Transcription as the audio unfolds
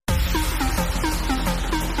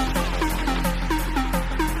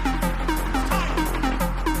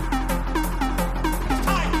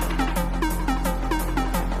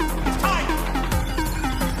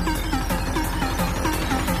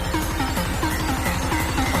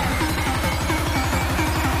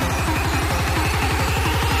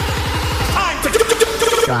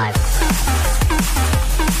subscribe.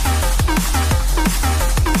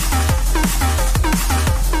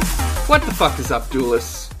 What the fuck is up,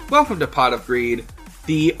 duelists? Welcome to Pot of Greed,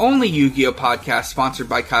 the only Yu-Gi-Oh! Podcast sponsored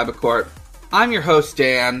by Kaiba Corp. I'm your host,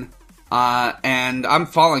 Dan, and I'm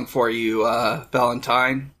falling for you,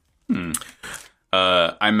 Valentine.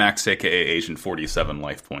 I'm Max, aka Agent 47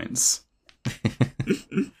 life points.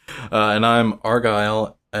 And I'm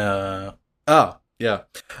Argyle, I'm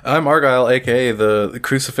Argyle, aka the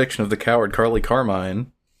crucifixion of the coward Carly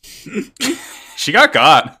Carmine. She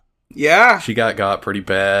got. Yeah. She got pretty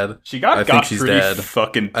bad. I think she's pretty dead.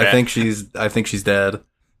 Fucking bad. I think she's dead.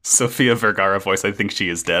 Sofia Vergara voice, I think she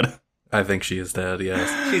is dead. I think she is dead,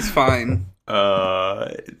 yes. She's fine.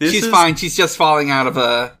 She's fine. She's just falling out of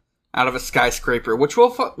a skyscraper, which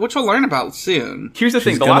we'll learn about soon. Here's the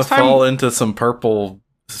thing: the last time fall into some purple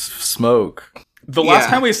smoke. The last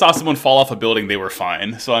time we saw someone fall off a building, they were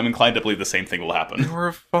fine. So I'm inclined to believe the same thing will happen. They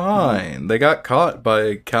were fine. They got caught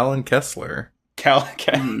by Callan Kessler. Callan's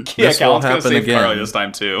gonna save Carly this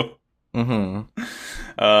time too. Mm-hmm.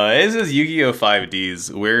 This is Yu-Gi-Oh!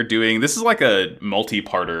 5Ds. This is like a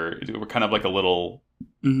multi-parter. We're kind of like a little...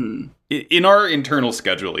 Mm-hmm. In our internal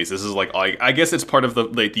schedule, at least, this is like, I guess it's part of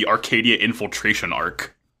the Arcadia infiltration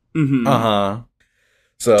arc. Mm-hmm. Uh-huh.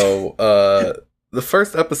 So, the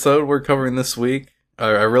first episode we're covering this week, I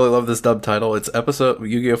really love this dub title. It's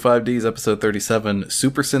Yu-Gi-Oh! 5Ds, episode 37,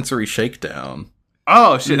 Super Sensory Shakedown.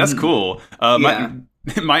 Oh, shit, that's cool. Yeah.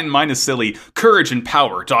 Mine is silly. Courage and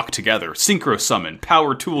power dock together. Synchro summon.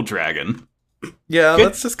 Power tool dragon. Yeah,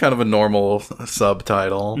 that's just kind of a normal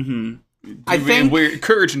subtitle. Mm-hmm. I think where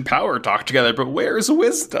courage and power dock together, but where's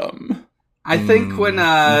wisdom? I think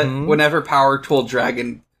whenever Power Tool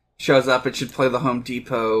Dragon shows up, it should play the Home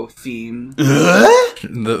Depot theme.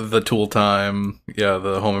 the tool time,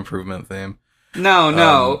 the home improvement theme.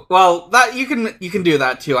 No. Well, that you can do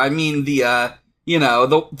that too. I mean the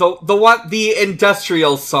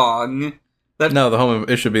industrial song.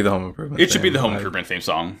 It should be the home improvement. It should be the home improvement theme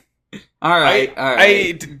song. All right.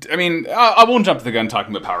 I mean, I won't jump to the gun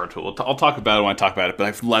talking about Power Tool. I'll talk about it when I talk about it, but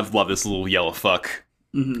I love this little yellow fuck.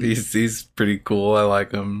 Mm-hmm. He's pretty cool. I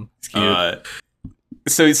like him. He's cute.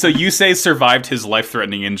 So you say survived his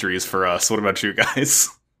life-threatening injuries for us. What about you guys?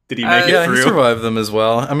 Did he make it through? He survived them as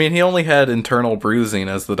well. I mean, he only had internal bruising,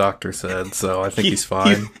 as the doctor said, so I think he's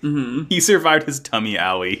fine. He survived his tummy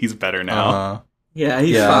owie. He's better now. Yeah,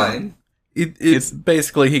 he's fine. It's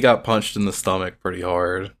basically he got punched in the stomach pretty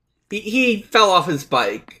hard. He fell off his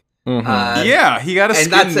bike. Mm-hmm. He got a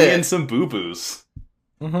skin knee and some boo-boos.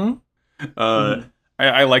 Mm-hmm.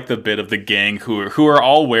 I like the bit of the gang who are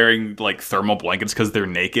all wearing like thermal blankets because they're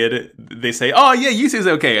naked. They say, "Oh yeah, Yusu's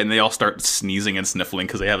okay," and they all start sneezing and sniffling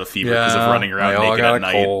because they have a fever because of running around naked got at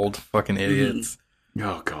night. Cold, fucking idiots.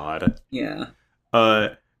 Oh god. Yeah.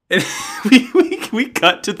 And we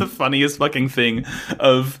cut to the funniest fucking thing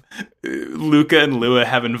of Luca and Lua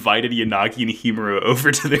have invited Yanagi and Himuro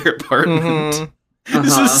over to their apartment. Mm-hmm.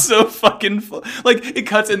 This is so fucking like it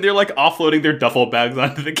cuts and they're like offloading their duffel bags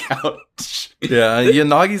onto the couch. Yeah,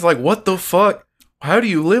 Yanagi's like, "What the fuck? How do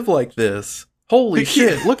you live like this? Holy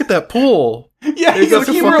shit! Look at that pool." Yeah, he's like,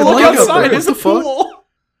 "Himuro, look outside. There's a pool."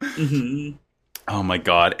 Mm-hmm. Oh my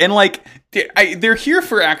god. And like they're here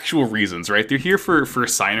for actual reasons, right? They're here for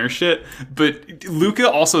signer shit, but Luca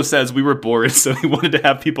also says we were bored, so we wanted to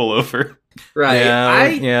have people over.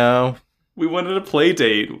 Right. Yeah. We wanted a play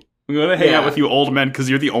date. We want to hang out with you old men because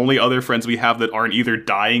you're the only other friends we have that aren't either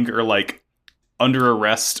dying or like under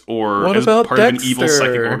arrest or as part of an evil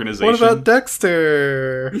psychic organization. What about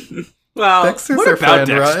Dexter? Well, Dexter's what about friend,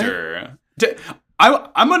 Dexter? Right?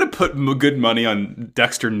 I'm going to put good money on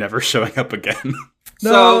Dexter never showing up again.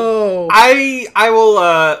 So I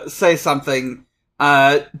will say something.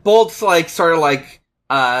 Bolt's like sort of like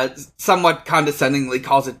somewhat condescendingly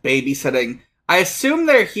calls it babysitting. I assume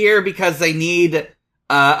they're here because they need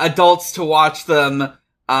adults to watch them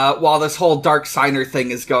while this whole dark signer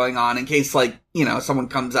thing is going on, in case someone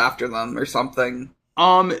comes after them or something.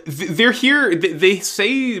 They're here. They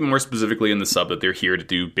say more specifically in the sub that they're here to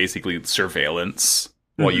do basically surveillance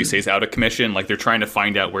while Yusei's out of commission. Like they're trying to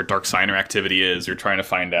find out where dark signer activity is. They're trying to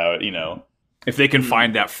find out, if they can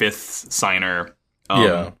find that fifth signer.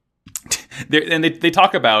 And they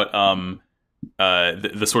talk about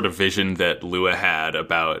the sort of vision that Lua had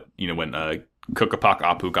about when Kokopak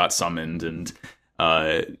Apu got summoned, and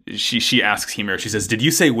she asks Himuro, she says, "Did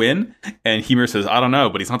you say win?" And Himuro says, "I don't know,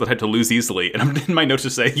 but he's not the type to lose easily." And I'm in my notes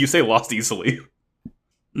to say, Yusei lost easily.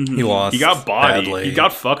 He lost. He got bodied. Badly. He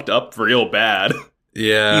got fucked up real bad.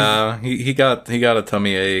 Yeah, he got a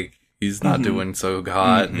tummy ache. He's not doing so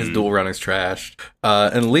hot. His dual runner's trashed.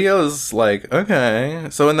 And Leo's like, okay.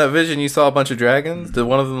 So in that vision, you saw a bunch of dragons. Did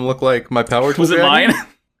one of them look like my power tool? Was it dragon? mine?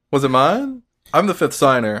 Was it mine? I'm the fifth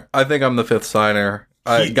signer. I think I'm the fifth signer.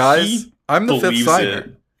 Guys, I'm the fifth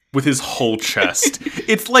signer. With his whole chest.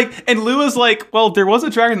 It's like, and Lua's like, well, there was a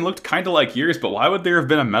dragon that looked kind of like yours, but why would there have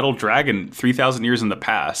been a metal dragon 3,000 years in the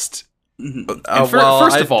past?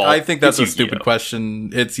 First of all, I think that's a stupid question.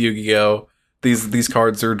 It's Yu-Gi-Oh! These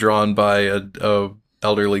cards are drawn by a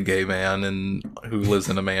elderly gay man and who lives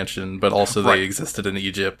in a mansion, but also they existed in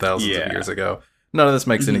Egypt thousands of years ago. None of this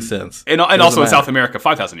makes any sense. And also in South America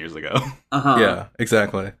 5,000 years ago. Yeah,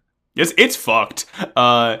 exactly. It's fucked.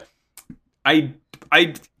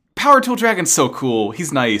 Power Tool Dragon's so cool.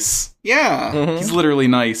 He's nice. Yeah. He's literally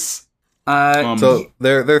nice. So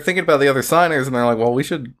they're thinking about the other signers, and they're like, well, we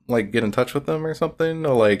should like get in touch with them or something,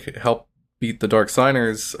 or like help beat the dark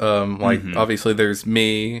signers. Obviously there's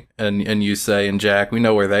me and Yusei and Jack. We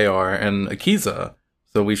know where they are, and Akiza.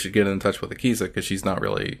 So we should get in touch with Akiza because she's not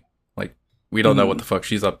really like, we don't know what the fuck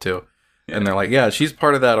she's up to. Yeah. And they're like, yeah, she's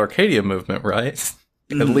part of that Arcadia movement, right?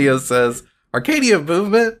 And Leo says, Arcadia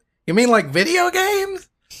movement? You mean like video games?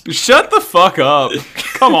 Shut the fuck up.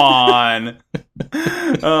 Come on.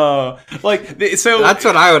 So that's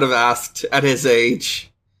what I would have asked at his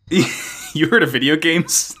age. You heard of video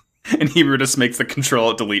games? And he just makes the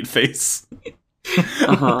control delete face.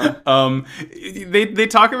 They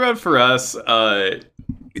talk about for us,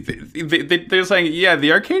 they're saying, yeah,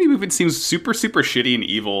 the Arcadia movement seems super, super shitty and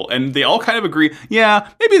evil. And they all kind of agree, yeah,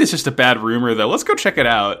 maybe it's just a bad rumor, though. Let's go check it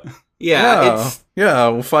out. Yeah,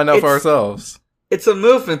 we'll find out for ourselves. It's a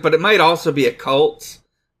movement, but it might also be a cult.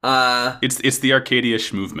 It's the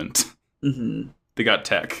Arcadia-ish movement. They got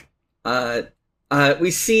tech.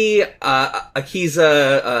 We see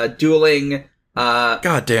Akiza dueling.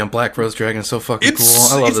 Goddamn, Black Rose Dragon is so fucking cool.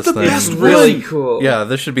 I love this thing. It's really cool. Yeah,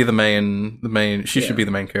 this should be the main. She should be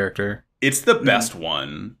the main character. It's the best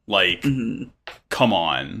one. Like, come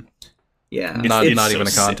on. Yeah, not even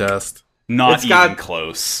a contest. Sick. Not even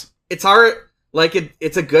close. It's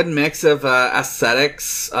it's a good mix of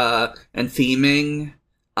aesthetics and theming.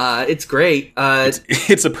 It's great.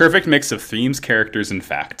 It's a perfect mix of themes, characters, and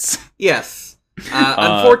facts. Yes.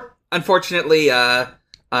 Unfortunately, it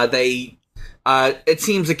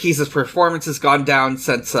seems Akiza's performance has gone down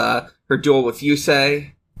since her duel with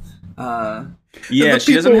Yusei. Yeah,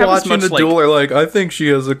 she doesn't have as much the duel are like, I think she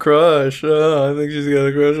has a crush. I think she's got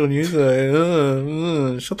a crush on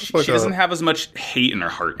Yusei. Shut the fuck up. She doesn't have as much hate in her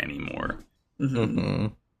heart anymore.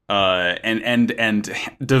 And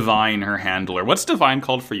Divine, her handler. What's Divine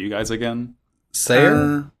called for you guys again?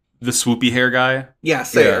 Sayer? The swoopy hair guy? Yeah,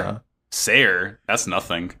 Sayer. Yeah. Sayer? That's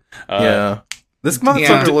nothing. This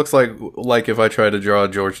motherfucker looks like if I tried to draw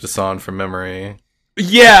George Desan from memory.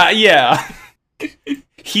 Yeah.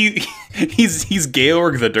 He's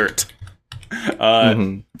Georg the Dirt.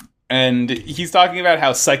 And he's talking about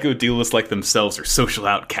how psycho-duelists like themselves are social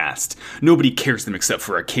outcasts. Nobody cares them except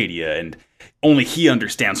for Arcadia, and only he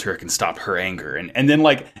understands her and can stop her anger. And then,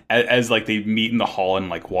 like, as they meet in the hall and,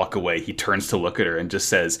 like, walk away, he turns to look at her and just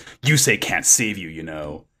says, Yusei can't save you, you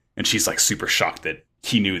know. And she's, like, super shocked that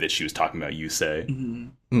he knew that she was talking about Yusei.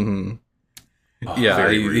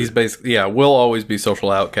 He's basically, we'll always be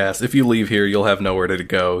social outcasts. If you leave here, you'll have nowhere to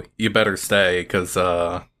go. You better stay, because,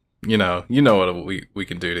 you know what we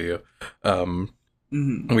can do to you.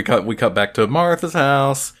 We cut back to Martha's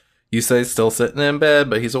house. Yusei's still sitting in bed,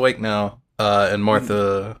 but he's awake now. And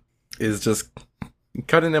Martha is just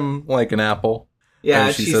cutting him like an apple. Yeah,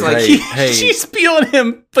 and she she's says, like, hey. She's peeling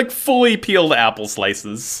him like fully peeled apple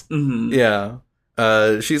slices. Yeah.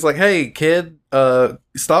 She's like, hey, kid,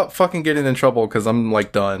 stop fucking getting in trouble because I'm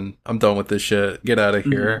like done. I'm done with this shit. Get out of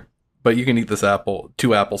here. But you can eat this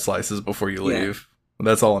 2 apple slices before you leave.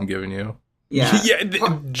 That's all I'm giving you. Yeah. She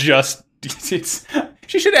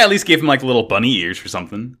should at least give him like little bunny ears or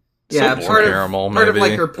something. Yeah, so part of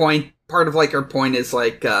like her point. Part of like her point is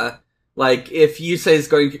like if Yusei is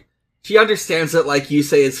going, she understands that like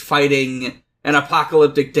Yusei is fighting an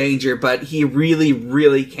apocalyptic danger, but he really,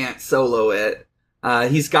 really can't solo it.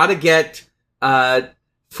 He's got to get 3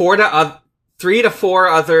 to 4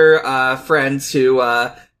 other friends who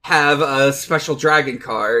have a special dragon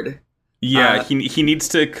card. Yeah, he needs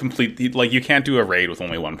to complete, like, you can't do a raid with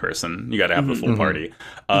only one person. You gotta have the full party.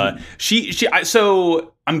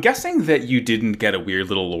 So I'm guessing that you didn't get a weird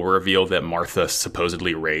little lore reveal that Martha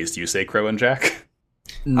supposedly raised Yusei, Crow, and Jack?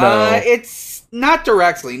 No. It's not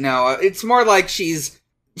directly, no. It's more like the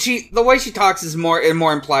way she talks is more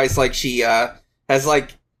implies like she has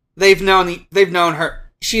like they've known her.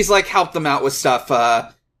 She's like helped them out with stuff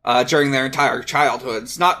during their entire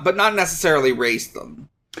childhoods, but not necessarily raised them.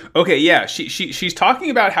 Okay, yeah, she's talking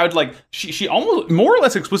about how, like, she almost more or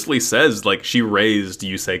less explicitly says, like, she raised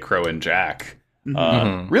Yusei, Crow, and Jack.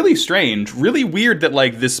 Really strange, really weird that,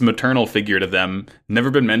 like, this maternal figure to them never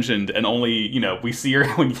been mentioned, and only, you know, we see her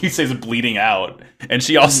when Yusei's bleeding out, and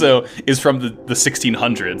she also is from the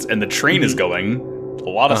 1600s, and the train is going. A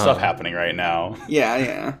lot of stuff happening right now.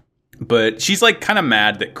 Yeah. But she's, like, kind of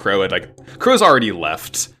mad that Crow's already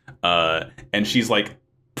left, and she's, like,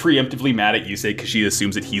 preemptively mad at Yusei because she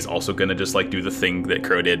assumes that he's also gonna just, like, do the thing that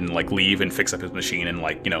Crow did and, like, leave and fix up his machine and,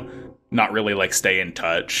 like, you know, not really, like, stay in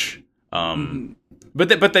touch.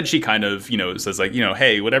 But then she kind of, you know, says, like, you know,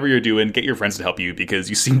 hey, whatever you're doing, get your friends to help you because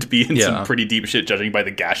you seem to be in some pretty deep shit, judging by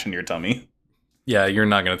the gash in your tummy. Yeah, you're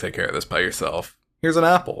not gonna take care of this by yourself. Here's an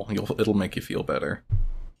apple. It'll make you feel better.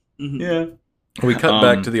 Yeah. We cut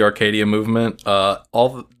back to the Arcadia movement.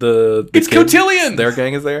 All the it's kids, Cotillion! Their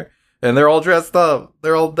gang is there, and they're all dressed up.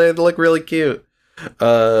 They look really cute.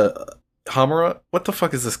 Hamura, what the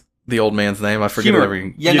fuck is this? The old man's name? I forget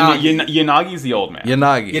every. Yanagi's the old man.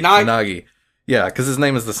 Yanagi. Yeah, because his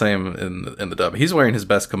name is the same in the dub. He's wearing his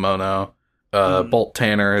best kimono. Bolt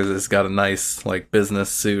Tanner has got a nice, like, business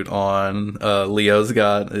suit on. Leo's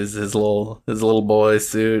got his little boy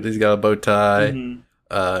suit. He's got a bow tie.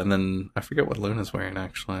 And then I forget what Luna's wearing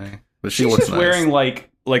actually, but she's just nice. Wearing like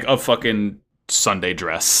a fucking Sunday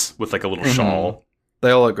dress with, like, a little shawl.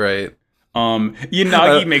 They all look great.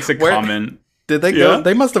 Yanagi makes a comment. Did they go?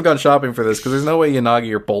 They must have gone shopping for this because there's no way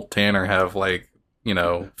Yanagi or Bolt Tanner have, like, you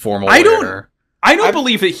know, formal wear. I don't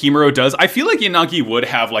believe that Himuro does. I feel like Yanagi would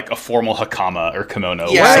have, like, a formal hakama or kimono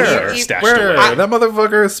stashed away. That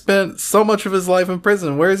motherfucker spent so much of his life in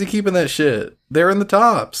prison. Where is he keeping that shit? They're in the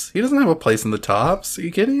tops. He doesn't have a place in the tops. Are you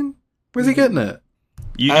kidding? Where's he getting it?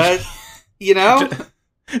 You know,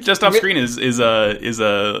 just off screen is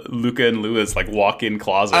Luca and Lua's, like, walk-in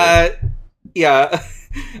closet. Yeah,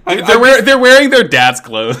 they're wearing their dad's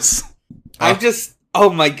clothes. I'm just, oh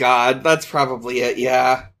my god, that's probably it.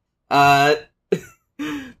 Yeah.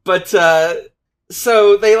 But,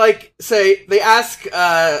 so they, like, say, they ask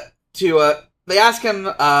him,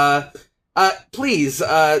 please,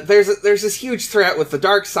 there's this huge threat with the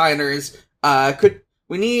Dark Signers,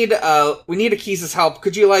 we need Akiza's help,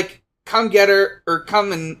 could you, like, come get her, or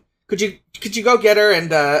could you go get her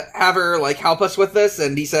and, have her, like, help us with this?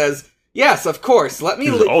 And he says, yes, of course. Let me.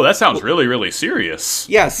 Oh, that sounds really, really serious.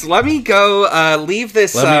 Yes, let me go leave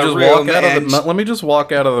this room. Let me just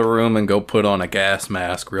walk out of the room and go put on a gas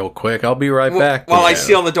mask real quick. I'll be right back. While I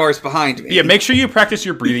seal the doors behind me. Yeah, make sure you practice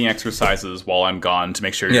your breathing exercises while I'm gone to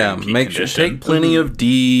make sure you're in peak condition. Take plenty of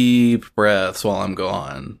deep breaths while I'm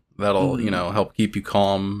gone. That'll help keep you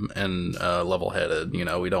calm and level-headed. You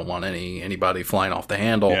know, we don't want anybody flying off the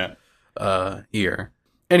handle here.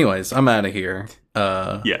 Anyways, I'm out of here.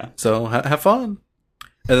 So have fun.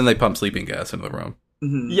 And then they pump sleeping gas into the room.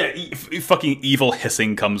 Yeah, fucking evil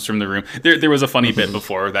hissing comes from the room. There was a funny bit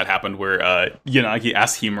before that happened where Yanagi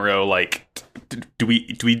asked Himuro, like, do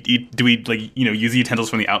we like, you know, use the utensils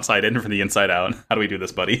from the outside in or from the inside out? How do we do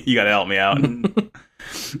this, buddy? You gotta help me out.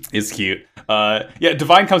 It's cute.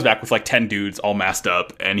 Divine comes back with, like, 10 dudes all masked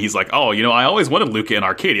up, and he's like, oh, you know, I always wanted Luca in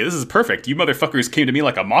Arcadia. This is perfect. You motherfuckers came to me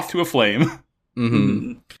like a moth to a flame.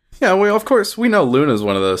 Yeah, well, of course, we know Luna's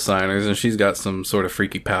one of those signers, and she's got some sort of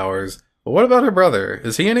freaky powers. But what about her brother?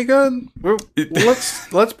 Is he any good?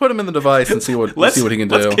 Let's put him in the device and see what he can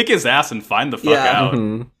do. Let's kick his ass and find the fuck out.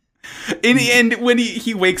 And when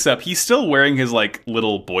he wakes up, he's still wearing his, like,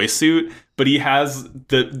 little boy suit, but he has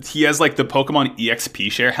like the Pokemon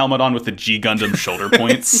EXP share helmet on with the G Gundam shoulder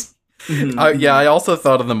points. I also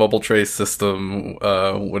thought of the mobile trace system.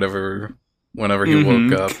 Whenever he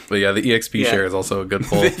woke up. But yeah, the EXP share is also a good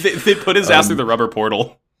pull. they put his ass through the rubber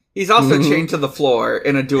portal. He's also chained to the floor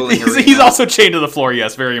in a dueling arena. He's also chained to the floor,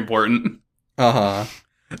 yes, very important. So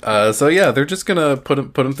yeah, they're just gonna put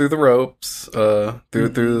him through the ropes,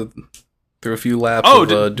 through a few laps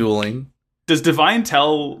of dueling. Does Divine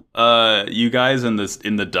tell you guys in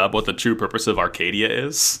the dub what the true purpose of Arcadia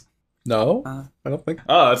is? No, I don't think.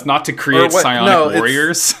 It's not to create psionic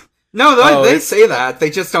warriors. No, they say that. They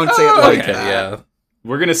just don't say it like that. Yeah.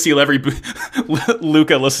 We're going to seal every...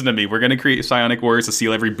 Luca, listen to me. We're going to create psionic warriors to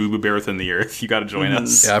seal every boo-boo bear within the earth. You got to join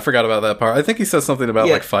us. Yeah, I forgot about that part. I think he says something about,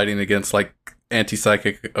 like, fighting against, like,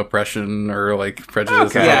 anti-psychic oppression or, like,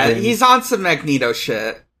 prejudice. Okay. Yeah, he's on some Magneto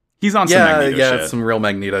shit. It's some real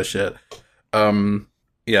Magneto shit. So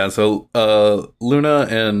Luna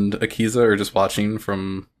and Akiza are just watching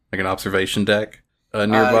from, like, an observation deck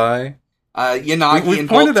nearby. Yanagi We've and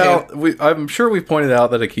pointed Bolt out. I'm sure we've pointed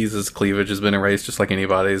out that Akiza's cleavage has been erased, just like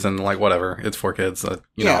anybody's, and like whatever. It's for kids. Sure.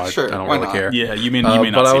 I don't Why really not? care. Yeah, you may not.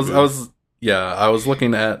 But See I was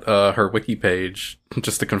looking at her wiki page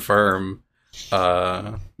just to confirm,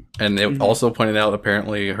 and it also pointed out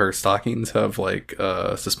apparently her stockings have like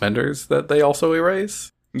suspenders that they also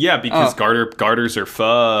erase. Yeah, because garters are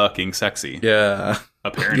fucking sexy. Yeah,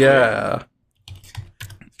 apparently. Yeah.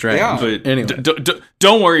 Yeah. But anyway,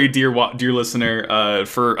 don't worry, dear listener.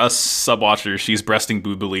 For us sub-watchers, she's breasting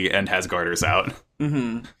boobily and has garters out.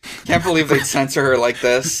 Mm-hmm. Can't believe they'd censor her like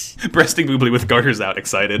this. Breasting boobily with garters out,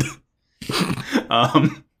 excited.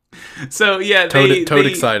 So yeah, toad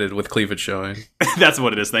excited with cleavage showing. That's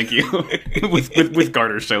what it is. Thank you. with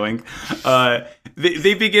garters showing.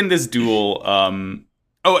 They begin this duel.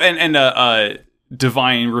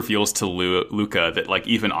 Divine reveals to Luca that like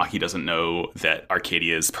even Aki doesn't know that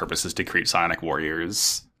Arcadia's purpose is to create Psionic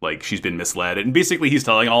warriors. Like she's been misled, and basically he's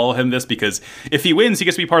telling all of him this because if he wins, he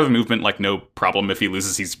gets to be part of the movement. Like no problem. If he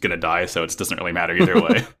loses, he's gonna die. So it doesn't really matter either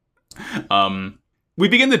way. We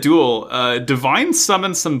begin the duel. Divine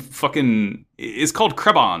summons some fucking. It's called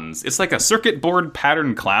Krebons. It's like a circuit board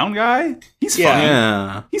pattern clown guy. He's funny.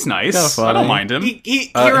 Yeah. He's nice. I don't mind him.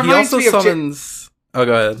 He reminds me of summons. Oh,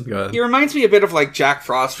 go ahead. He reminds me a bit of like Jack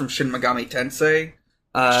Frost from Shin Megami Tensei.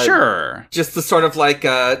 Sure. Just the sort of like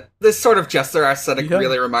this sort of jester aesthetic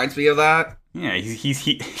really reminds me of that. Yeah, he's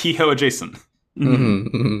He-Ho adjacent.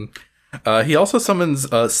 He also summons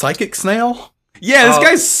Psychic Snail. Yeah, this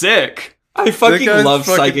guy's sick. I fucking love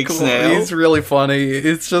Psychic Snail. He's really funny.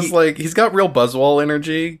 It's just like he's got real Buzzwall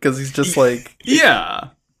energy because he's just like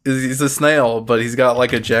he's a snail, but he's got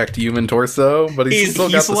like a jacked human torso, but he's still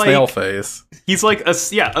got the snail face. He's like a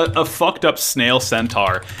fucked up snail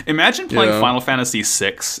centaur. Imagine playing Final Fantasy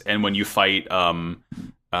VI, and when you fight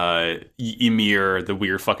Ymir, the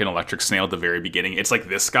weird fucking electric snail at the very beginning, it's like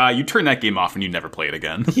this guy. You turn that game off and you never play it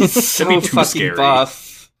again. He's so fucking scary.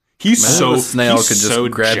 Buff. Imagine the snail could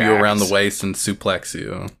just grab you around the waist and suplex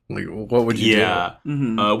you. Like, what would you do?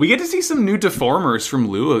 Mm-hmm. We get to see some new deformers from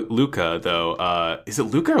Luca, though. Is it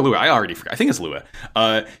Luca or Lua? I already forgot. I think it's Lua.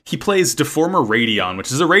 He plays Deformer Radion,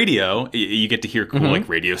 which is a radio. You get to hear cool like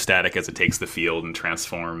radio static as it takes the field and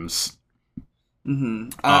transforms. Mm-hmm.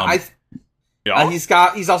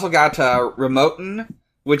 He's also got Remoten,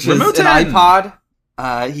 which is an iPod.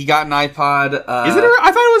 He got an iPod. Is it?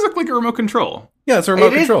 I thought it was like a remote control. Yeah, it's a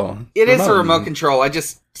remote control. It is a remote control. I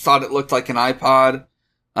just thought it looked like an iPod.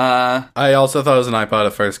 I also thought it was an iPod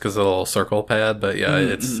at first because of the little circle pad, but yeah,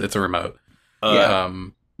 it's a remote.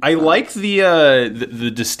 I like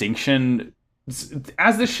the distinction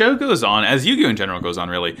as the show goes on, as Yu-Gi-Oh! In general goes on,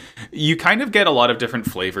 really. You kind of get a lot of different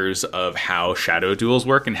flavors of how shadow duels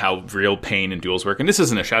work and how real pain and duels work. And this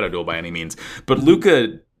isn't a shadow duel by any means, but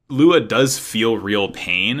Lua does feel real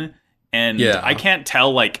pain. And I can't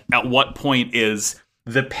tell, like, at what point is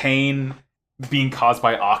the pain being caused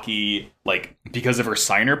by Aki, like, because of her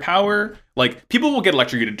signer power? Like, people will get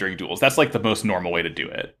electrocuted during duels. That's, like, the most normal way to do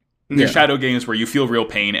it. There's shadow games where you feel real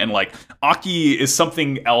pain, and, like, Aki is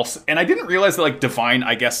something else. And I didn't realize that, like, Divine,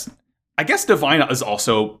 I guess Divine is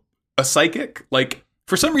also a psychic. Like,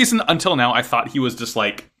 for some reason, until now, I thought he was just,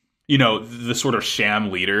 like, you know, the sort of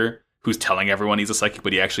sham leader who's telling everyone he's a psychic,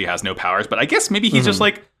 but he actually has no powers. But I guess maybe he's just,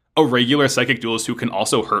 like, a regular psychic duelist who can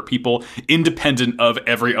also hurt people independent of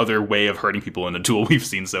every other way of hurting people in a duel we've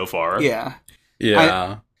seen so far. Yeah.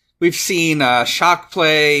 We've seen shock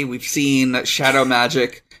play. We've seen shadow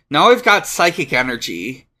magic. Now we've got psychic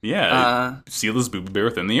energy. Yeah. Seal this booby bear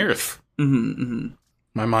within the earth. Mm-hmm, mm-hmm.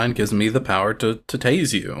 My mind gives me the power to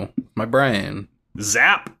tase you. My brain.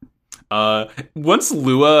 Zap. Once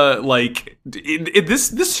Lua, like,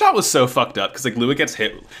 this shot was so fucked up, because, like, Lua gets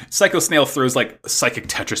hit, Psycho Snail throws, like, psychic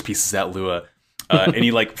Tetris pieces at Lua, and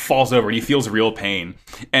he, like, falls over, and he feels real pain,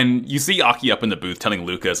 and you see Aki up in the booth telling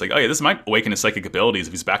Luca, it's like, oh yeah, this might awaken his psychic abilities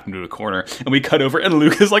if he's backed into a corner, and we cut over, and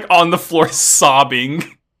Luca's, like, on the floor sobbing.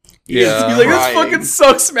 Yeah, he's like, this fucking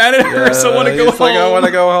sucks, man. It hurts. I want to go home. Like, I want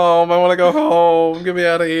to go home. Get me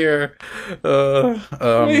out of here.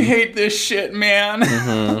 I hate this shit, man.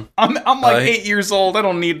 Mm-hmm. I'm like 8 years old. I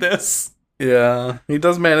don't need this. Yeah, he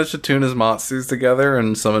does manage to tune his Matsus together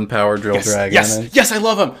and summon Power Drill Dragon. Yes, I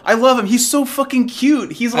love him. He's so fucking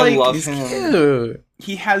cute. He's cute.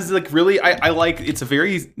 He has, like, really, I like, it's a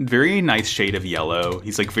very, very nice shade of yellow.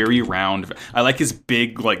 He's, like, very round. I like his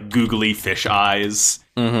big, like, googly fish eyes.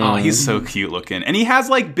 Mm-hmm. Oh, he's so cute looking. And he has,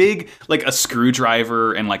 like, big, like, a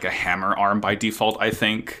screwdriver and, like, a hammer arm by default, I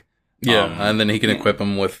think. Yeah, and then he can equip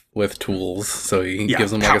him with tools. So he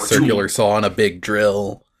gives him, like, a circular saw and a big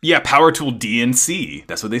drill. Yeah, Power Tool D and C.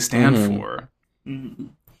 That's what they stand for. Mm-hmm.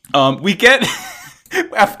 We get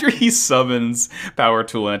after he summons Power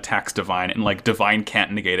Tool and attacks Divine, and like Divine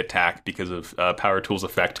can't negate attack because of Power Tool's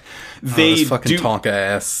effect. This fucking Tonka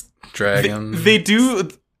ass dragon. They do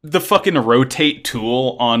the fucking rotate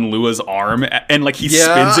tool on Lua's arm, and like he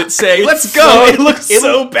spins it, saying, "Let's go!" It looks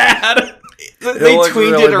so bad. They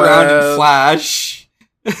tweeted it around in Flash.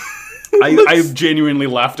 I genuinely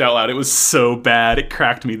laughed out loud. It was so bad. It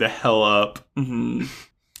cracked me the hell up. Mm-hmm.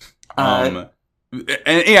 And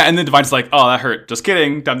then Divine's like, "Oh, that hurt. Just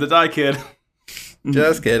kidding. Time to die, kid."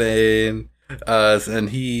 Just kidding. And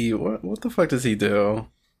he, what the fuck does he do?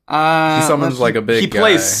 He summons like a big guy.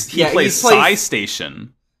 He plays Psy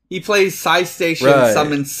Station. He plays Psy Station,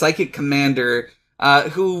 summons Psychic Commander,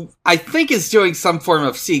 who I think is doing some form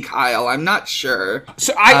of Seek Heil. I'm not sure.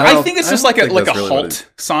 So I think it's just like a really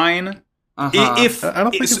halt sign. Uh-huh. I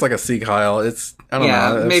don't think it's like a Seek Heil. It's, I don't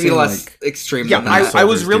know. Maybe less extreme than that. I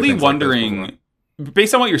was really wondering,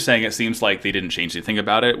 based on what you're saying, it seems like they didn't change anything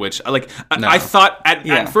about it, which I thought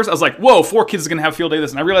at first I was like, whoa, 4 kids is going to have field day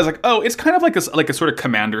this, and I realized like, oh, it's kind of like a sort of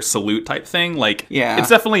commander salute type thing. Like, it's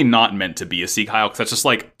definitely not meant to be a Seek Heil, because that's just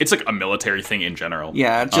like, it's like a military thing in general.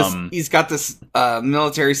 Yeah, just he's got this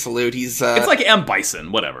military salute. He's it's like M.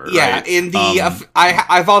 Bison, whatever. Yeah, right? in the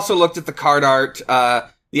I've also looked at the card art,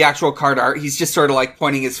 the actual card art. He's just sort of like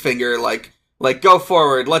pointing his finger, like go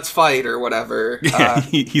forward, let's fight, or whatever.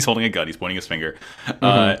 He's holding a gun, he's pointing his finger.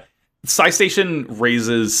 Psy Station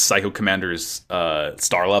raises Psycho Commander's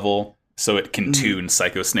star level, so it can tune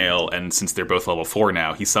Psycho Snail, and since they're both level 4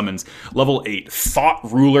 now, he summons level 8 Thought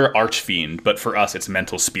Ruler Archfiend, but for us, it's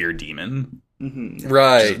Mental Spear Demon. Mm-hmm.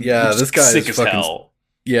 Right, this guy sick is as hell.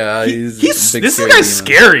 Yeah, this guy's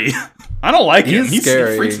scary. I don't like him. He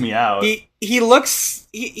freaks me out.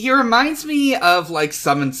 He reminds me of like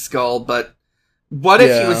Summon Skull, but what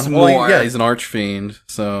if he was more? He's an Archfiend,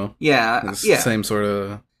 so same sort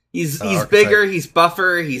of. He's bigger, he's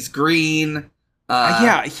buffer, he's green.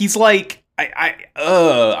 He's like I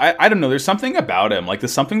don't know. There's something about him, like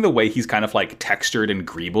there's something the way he's kind of like textured and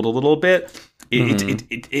greebled a little bit.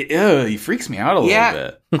 He freaks me out a little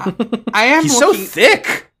bit. I am. He's so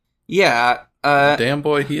thick. Yeah. Damn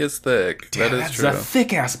boy, he is thick. Damn, that is true. That's a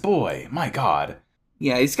thick ass boy. My God.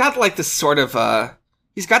 Yeah, he's got like this sort of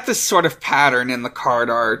pattern in the card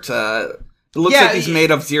art. It looks like he's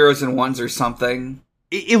made of zeros and ones or something.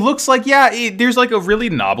 It looks like, there's like a really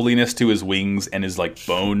knobbliness to his wings and his like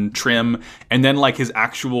bone trim, and then like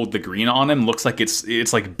the green on him looks like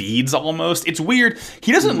it's like beads almost. It's weird.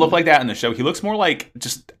 He doesn't look like that in the show. He looks more like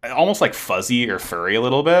just almost like fuzzy or furry a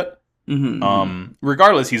little bit.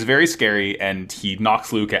 Regardless, he's very scary, and he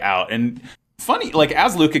knocks Luca out. And funny, like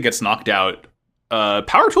as Luca gets knocked out,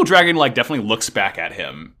 Power Tool Dragon like definitely looks back at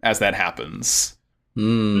him as that happens.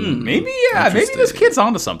 Maybe this kid's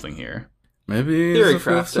onto something here. Maybe he's a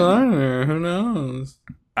fifth signer. Who knows?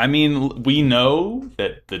 I mean, we know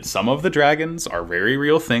that some of the dragons are very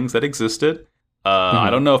real things that existed. I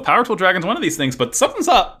don't know if Power Tool Dragon's one of these things, but something's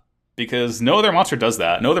up, because no other monster does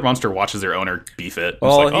that. No other monster watches their owner beef it.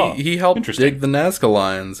 Well, he helped dig the Nazca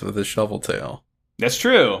lines with his shovel tail. That's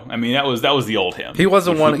true. I mean, that was the old him. He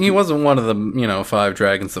wasn't one of the 5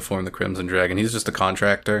 dragons that formed the Crimson Dragon. He's just a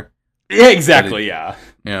contractor. Yeah, exactly. Yeah.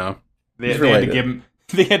 They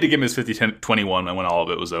had to give him his 50-21 when all of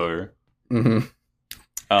it was over.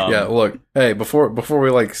 Look, hey, before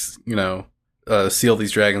we seal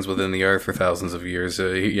these dragons within the earth for thousands of years,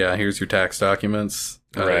 here's your tax documents.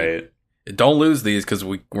 Right. Don't lose these, because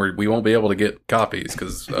we won't be able to get copies,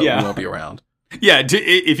 because we won't be around. Yeah,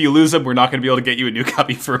 if you lose them, we're not going to be able to get you a new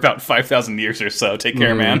copy for about 5,000 years or so. Take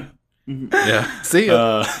care, man. Yeah. See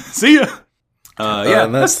ya.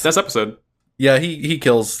 That's episode. Yeah, he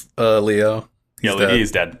kills Leo.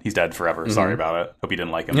 He's dead. He's dead forever. Sorry about it. Hope you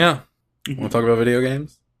didn't like him. Yeah. Want to talk about video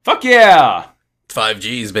games? Fuck yeah!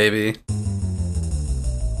 5Gs, baby.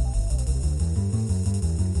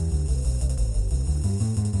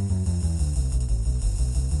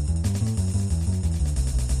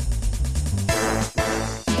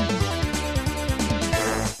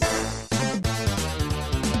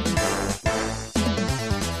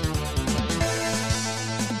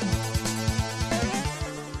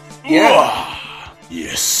 Yeah.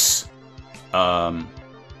 Yes.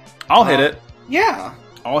 I'll hit it. Yeah.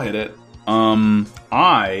 I'll hit it.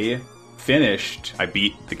 I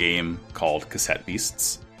beat the game called Cassette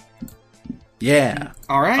Beasts. Yeah.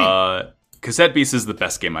 All right. Cassette Beasts is the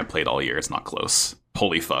best game I played all year. It's not close.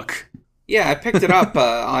 Holy fuck. Yeah, I picked it up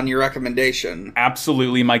on your recommendation.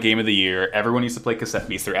 Absolutely my game of the year. Everyone needs to play Cassette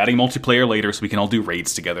Beasts. They're adding multiplayer later, so we can all do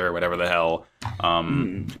raids together or whatever the hell.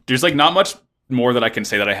 There's like not much more that I can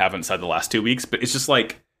say that I haven't said the last 2 weeks, but it's just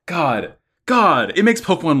like, God God, it makes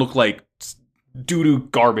Pokemon look like doo-doo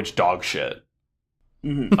garbage dog shit.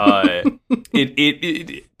 Mm-hmm.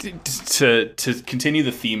 To continue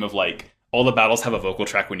the theme of like all the battles have a vocal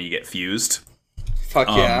track when you get fused. Fuck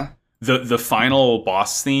yeah. The final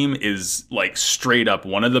boss theme is like straight up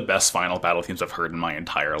one of the best final battle themes I've heard in my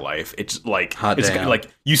entire life. It's like like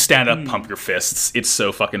you stand up, pump your fists. It's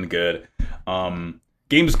so fucking good.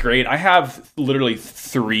 Game's great. I have literally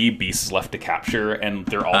 3 beasts left to capture, and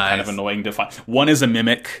they're all kind of annoying to find. One is a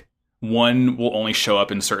mimic. One will only show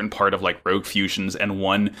up in certain part of like rogue fusions, and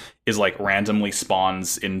one is like randomly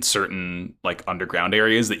spawns in certain like underground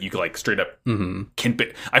areas that you could like straight up can.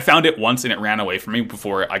 I found it once and it ran away from me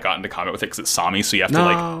before I got into combat with it because it saw me. So you have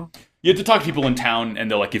to you have to talk to people in town, and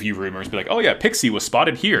they'll like give you rumors, be like, oh yeah, Pixie was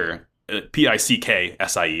spotted here. Picksie.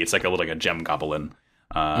 It's like a gem goblin.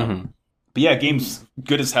 But yeah, game's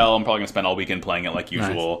good as hell. I'm probably gonna spend all weekend playing it like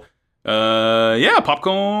usual. Nice.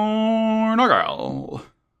 Popcorn Argyle.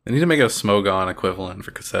 They need to make a Smogon equivalent for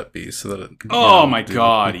Cassette Beast so that it, my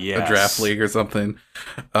god, yes. A draft league or something.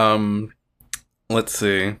 Let's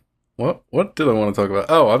see. What did I want to talk about?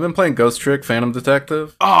 Oh, I've been playing Ghost Trick Phantom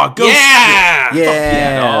Detective. Oh, Ghost Trick!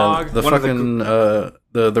 Yeah, dog. The fucking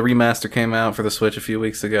the remaster came out for the Switch a few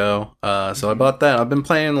weeks ago. So I bought that. I've been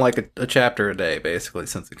playing like a chapter a day basically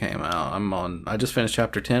since it came out. I just finished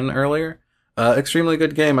chapter 10 earlier. Extremely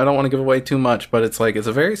good game. I don't want to give away too much, but it's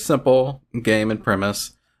a very simple game in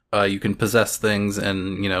premise. You can possess things,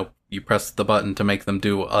 and you press the button to make them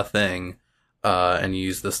do a thing, and you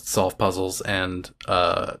use this to solve puzzles and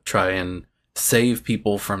try and save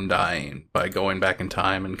people from dying by going back in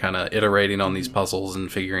time and kind of iterating on these puzzles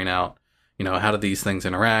and figuring out, how do these things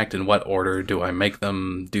interact, in what order do I make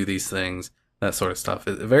them do these things, that sort of stuff.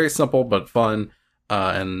 It's very simple but fun,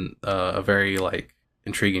 and a very like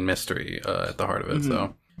intriguing mystery at the heart of it.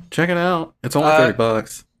 So check it out. It's only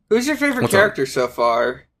 $30. Who's your favorite character so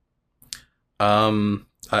far? I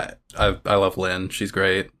love Lynn. She's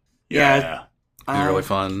great. Yeah. She's really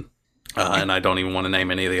fun. And I don't even want to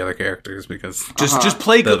name any of the other characters because just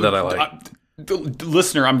play that I like.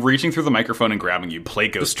 Listener, I'm reaching through the microphone and grabbing you. Play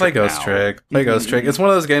Ghost Trick. Play Ghost Trick. Play Ghost Trick. It's one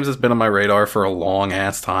of those games that's been on my radar for a long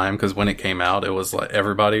ass time because when it came out, it was like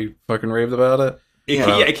everybody fucking raved about it.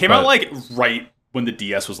 It came out like right when the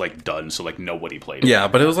DS was like done, so like nobody played it. Yeah,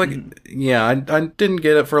 but it was like I didn't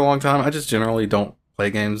get it for a long time. I just generally don't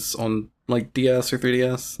play games on like DS or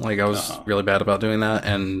 3DS. Like I was really bad about doing that,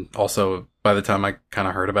 and also by the time I kind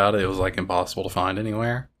of heard about it, it was like impossible to find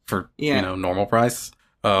anywhere for normal price.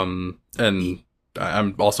 And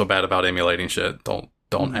I'm also bad about emulating shit.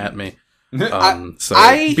 Don't at me.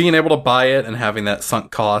 Being able to buy it and having that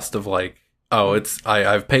sunk cost of like,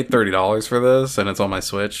 I've paid $30 for this and it's on my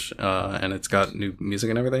Switch, and it's got new music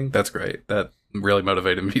and everything. That's great. That really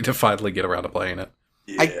motivated me to finally get around to playing it.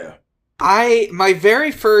 Yeah. My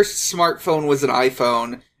very first smartphone was an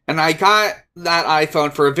iPhone, and I got that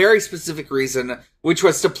iPhone for a very specific reason, which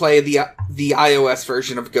was to play the iOS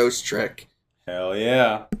version of Ghost Trick. Hell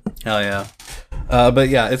yeah. But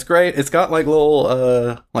yeah, it's great. It's got like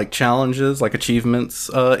little like challenges, like achievements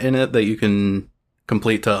in it that you can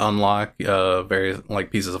complete to unlock various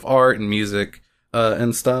like pieces of art and music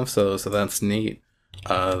and stuff. So that's neat.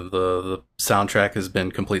 The soundtrack has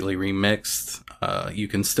been completely remixed. You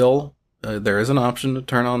can still there is an option to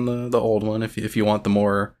turn on the old one if you want the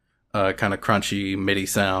more kind of crunchy MIDI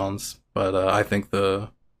sounds. But I think the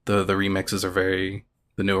remixes are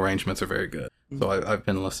the new arrangements are very good. So I've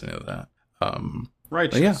been listening to that.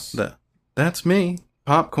 Righteous. Yeah, that's me.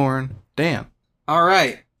 Popcorn. Dan. All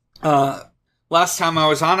right. Last time I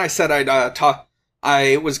was on, I said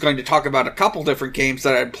I was going to talk about a couple different games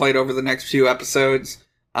that I'd played over the next few episodes.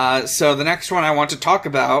 So the next one I want to talk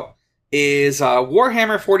about is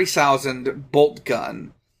Warhammer 40,000 Bolt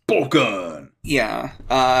Gun. Bolt Gun. Yeah.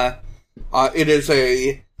 It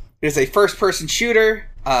is a first-person shooter.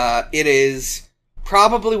 It is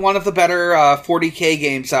probably one of the better 40K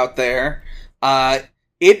games out there.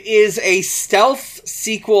 It is a stealth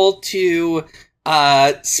sequel to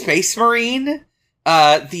Space Marine,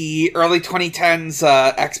 the early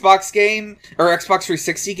 2010s Xbox game, or Xbox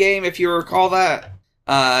 360 game, if you recall that.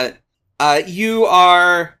 You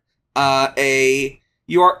are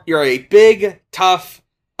you're a big, tough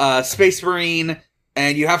Space Marine,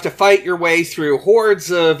 and you have to fight your way through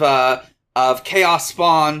hordes of chaos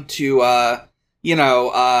spawn to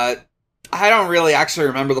I don't really actually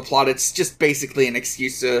remember the plot. It's just basically an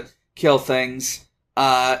excuse to kill things.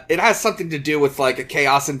 It has something to do with like a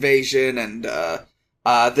chaos invasion and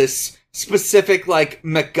this specific like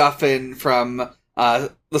MacGuffin from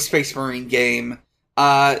the Space Marine game.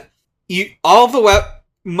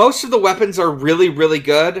 Most of the weapons are really, really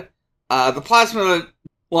good. The plasma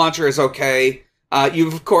launcher is okay.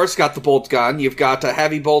 You've, of course, got the bolt gun. You've got a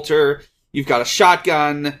heavy bolter. You've got a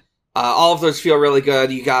shotgun. All of those feel really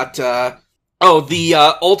good. You got,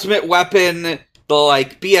 the ultimate weapon, the,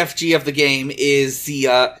 BFG of the game is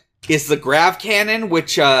the grav cannon,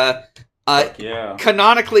 which,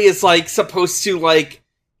 canonically is, supposed to, it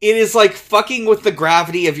is, fucking with the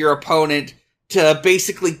gravity of your opponent to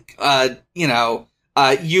basically,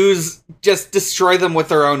 just destroy them with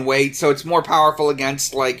their own weight, so it's more powerful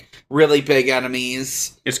against, really big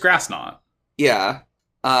enemies. It's grass knot. Yeah.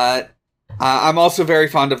 I'm also very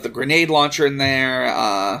fond of the grenade launcher in there,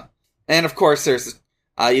 and of course there's,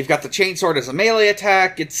 you've got the chainsword as a melee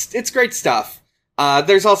attack. It's great stuff.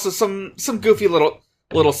 There's also some goofy little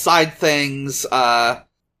side things.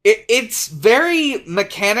 It's very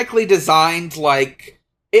mechanically designed,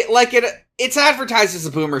 it's advertised as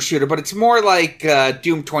a boomer shooter, but it's more like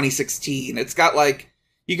Doom 2016. It's got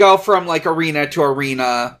you go from arena to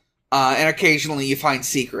arena, and occasionally you find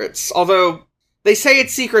secrets. Although they say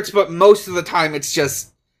it's secrets, but most of the time it's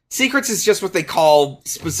just secrets is just what they call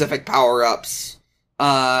specific power-ups.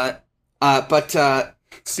 But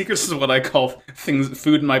secrets is what I call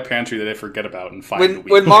food in my pantry that I forget about and find.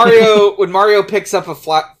 When Mario picks up a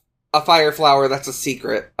fire flower, that's a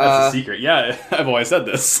secret. That's a secret. Yeah, I've always said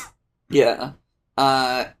this. Yeah.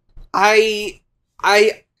 I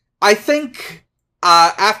think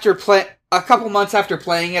after a couple months after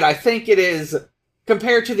playing it, I think it is,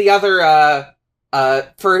 compared to the other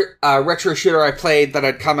retro shooter I played that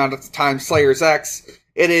had come out at the time, Slayer's X,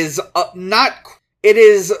 it is it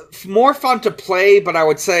is more fun to play, but I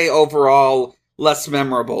would say overall less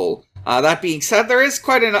memorable. That being said, there is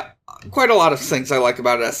quite a lot of things I like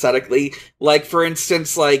about it aesthetically. For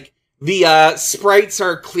instance, the sprites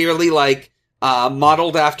are clearly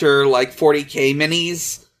modeled after 40K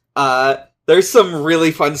minis. There's some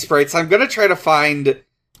really fun sprites. I'm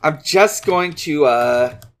just going to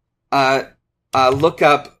look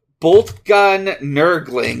up Bolt Gun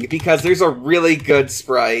Nurgling, because there's a really good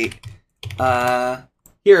sprite.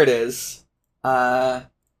 Here it is.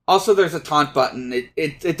 Also there's a taunt button.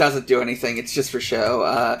 It doesn't do anything, it's just for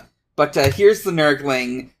show. But here's the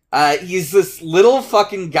Nurgling. He's this little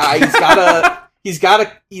fucking guy. His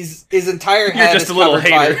entire head is covered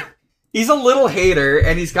by... He's a little hater,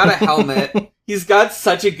 and he's got a helmet. He's got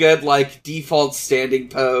such a good, default standing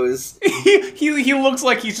pose. He looks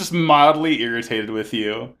like he's just mildly irritated with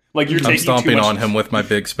you. I'm stomping on him with my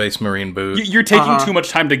big Space Marine boot. You're taking too much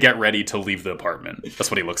time to get ready to leave the apartment.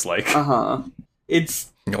 That's what he looks like.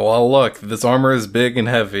 It's... Well, look, this armor is big and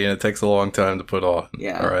heavy, and it takes a long time to put on.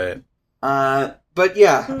 Yeah. All right. But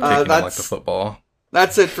yeah, that's like the football.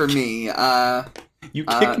 That's it for me. You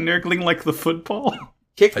kick Nurgling like the football?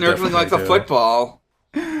 Kick Nurgling like the football.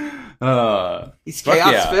 He's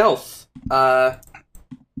chaos filth.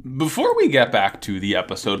 Before we get back to the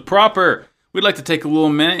episode proper, we'd like to take a little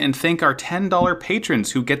minute and thank our $10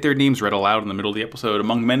 patrons who get their names read aloud in the middle of the episode,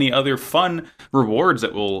 among many other fun rewards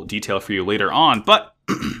that we'll detail for you later on. But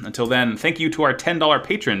until then, thank you to our $10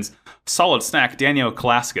 patrons: Solid Snack, Daniel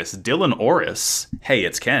Kalaskis, Dylan Orris, Hey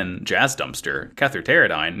It's Ken, Jazz Dumpster, Kether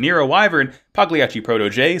Pterodine, Nero Wyvern, Pagliacci Proto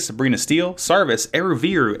J, Sabrina Steele, Sarvis,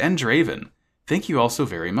 Eruviru, and Draven. Thank you all so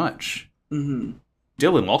very much. Mm-hmm.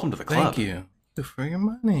 Dylan, welcome to the club. Thank you for your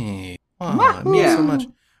money. Oh, it means so much.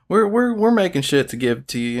 We're making shit to give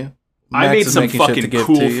to you. I made some fucking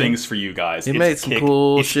cool things for you guys. You made some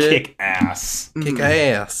cool shit. Kick ass. Kick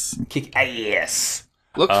ass. Kick ass.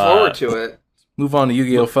 Look forward to it. Move on to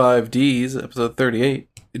Yu-Gi-Oh! 5Ds, episode 38.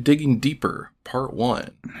 Digging Deeper, part 1.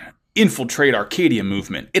 Infiltrate Arcadia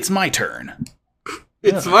movement. It's my turn.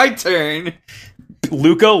 It's my turn.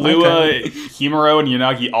 Luca, Lua, Himuro, and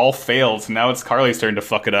Yanagi all failed. So now it's Carly's turn to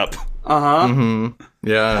fuck it up. Uh-huh. Mm-hmm.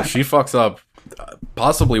 Yeah, she fucks up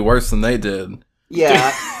possibly worse than they did.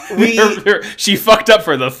 Yeah. She fucked up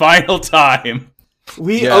for the final time.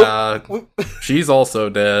 She's also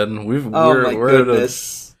dead.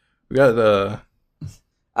 Goodness. We got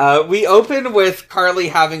we open with Carly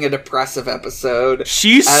having a depressive episode.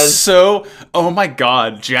 Oh my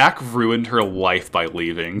god, Jack ruined her life by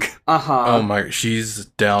leaving. Uh-huh. Oh she's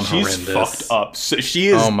down horrendous. She's fucked up. She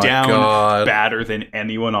is down badder than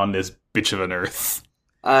anyone on this bitch of an earth.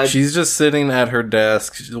 She's just sitting at her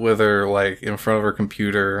desk with her, in front of her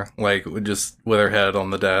computer, just with her head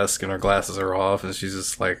on the desk, and her glasses are off, and she's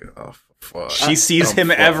just oh, fuck. She sees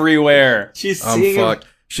him everywhere. She's seeing him.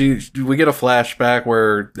 We get a flashback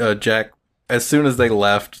where Jack, as soon as they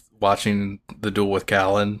left watching the duel with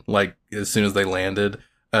Callan, as soon as they landed,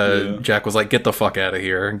 Jack was like, "Get the fuck out of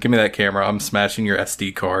here! Give me that camera! I'm smashing your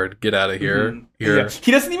SD card! Get out of here!" Mm-hmm. Here,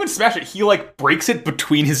 he doesn't even smash it. He like breaks it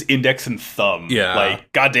between his index and thumb. Yeah,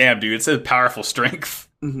 like goddamn, dude, it's a powerful strength.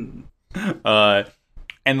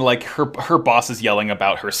 And like her boss is yelling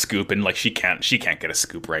about her scoop, and like she can't get a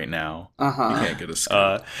scoop right now. You can't get a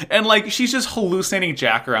scoop. And like she's just hallucinating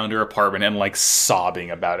Jack around her apartment and like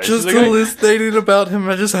sobbing about it. Just like, hallucinating about him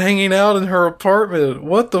just hanging out in her apartment.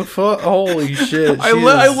 What the fuck? Holy shit! I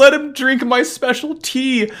let him drink my special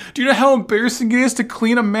tea. Do you know how embarrassing it is to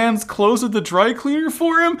clean a man's clothes at the dry cleaner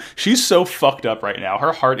for him? She's so fucked up right now.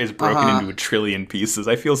 Her heart is broken into a trillion pieces.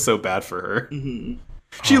 I feel so bad for her.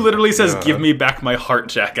 She literally says, "Give me back my heart,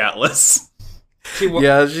 Jack Atlas." She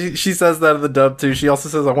says that in the dub too. She also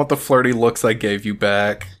says, "I want the flirty looks I gave you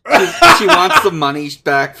back." She wants the money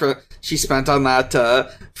back she spent on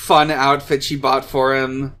that fun outfit she bought for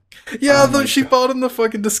him. Yeah, she bought him the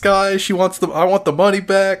fucking disguise. I want the money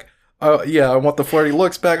back. I want the flirty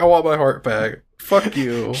looks back. I want my heart back. Fuck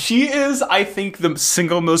you. She is, I think, the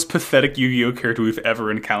single most pathetic Yu-Gi-Oh character we've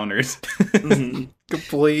ever encountered.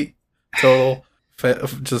 Complete, total.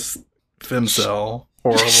 Just femcel.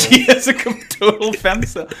 Horrible. She is a total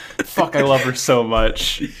femcel. Fuck, I love her so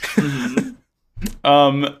much. We see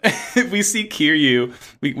Kiryu.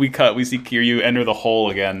 We see Kiryu enter the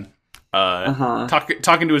hole again.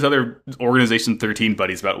 Talking to his other Organization 13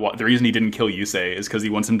 buddies about the reason he didn't kill Yusei is because he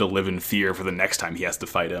wants him to live in fear for the next time he has to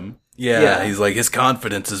fight him. Yeah, he's like, his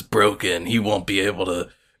confidence is broken. He won't be able to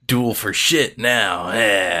duel for shit now.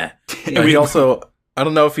 And he also... I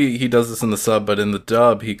don't know if he does this in the sub, but in the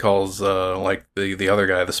dub, he calls, like, the other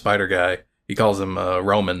guy, the spider guy, he calls him,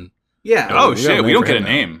 Roman. Yeah. Oh, shit, we don't get a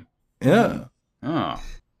name. Yeah. Oh,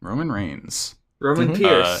 Roman Reigns. Roman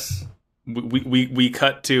Pierce. We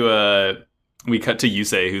cut to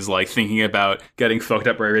Yusei, who's, like, thinking about getting fucked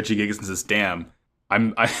up by Richie Gigas and says, "Damn,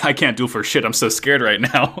 I can't duel for shit, I'm so scared right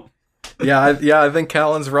now." I think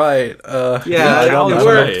Callan's right. I don't know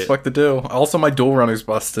right. what the fuck to do. Also, my dual runner's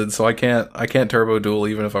busted, so I can't turbo duel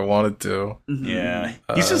even if I wanted to. Yeah,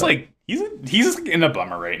 he's just like he's in a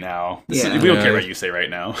bummer right now. We don't care about Yusei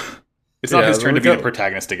right now. It's not his turn to be the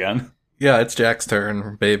protagonist again. Yeah, it's Jack's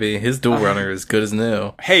turn, baby. His dual runner is good as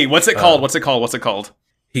new. Hey, what's it called? What's it called?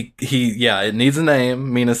 It needs a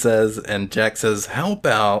name. Mina says, and Jack says, "How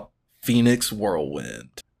about Phoenix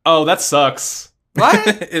Whirlwind?" Oh, that sucks.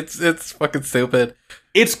 What? It's fucking stupid.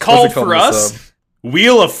 It's called for us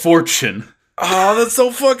Wheel of Fortune. Oh, that's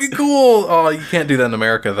so fucking cool. Oh, you can't do that in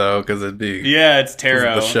America though, because it'd be it's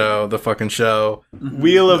tarot. The fucking show.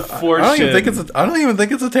 Wheel of Fortune. I don't even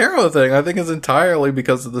think it's a tarot thing. I think it's entirely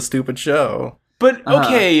because of the stupid show. But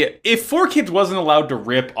okay, if 4Kids wasn't allowed to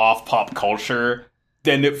rip off pop culture,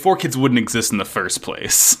 then 4Kids wouldn't exist in the first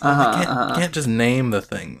place. You can't just name the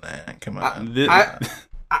thing, man. Come on.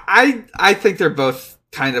 I think they're both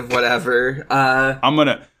kind of whatever. I'm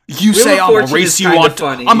gonna race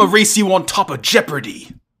you on top of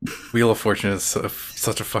Jeopardy. Wheel of Fortune is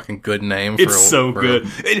such a fucking good name. It's so good.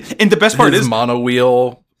 And the best part is mono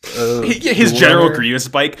wheel. His General Grievous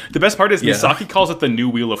bike. The best part is Misaki calls it the new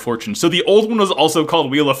Wheel of Fortune. So the old one was also called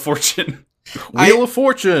Wheel of Fortune. Wheel of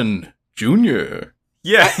Fortune Junior.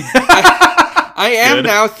 Yeah. I am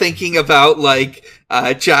now thinking about, like,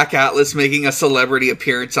 Jack Atlas making a celebrity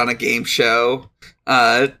appearance on a game show.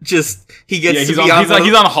 He's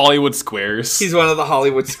on Hollywood Squares. He's one of the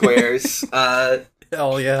Hollywood Squares.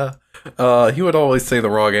 Hell yeah. He would always say the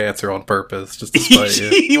wrong answer on purpose, just to spite you.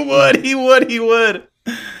 He would.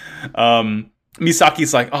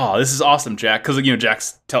 Misaki's like, "Oh, this is awesome, Jack," because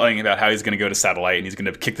Jack's telling about how he's going to go to Satellite and he's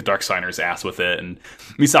going to kick the Dark Signer's ass with it. And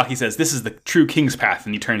Misaki says, "This is the true king's path,"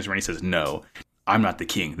 and he turns around and he says, "No, I'm not the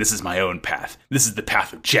king. This is my own path. This is the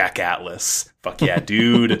path of Jack Atlas." Fuck yeah,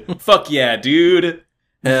 dude. Fuck yeah, dude.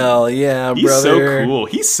 Hell yeah, He's brother. So cool.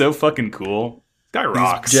 He's so fucking cool. This guy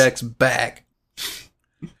rocks. Jack's back.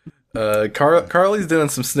 Carly's doing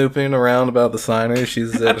some snooping around about the signer.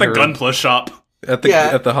 She's at the Gunpla shop. At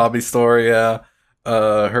the hobby store, yeah.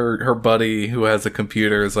 Her buddy who has a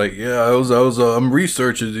computer is like, I'm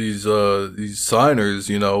researching these signers,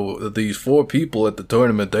 these 4 people at the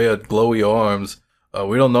tournament, they had glowy arms.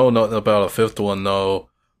 We don't know nothing about a 5th one though.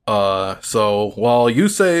 So while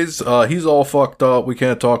Yusei's he's all fucked up, we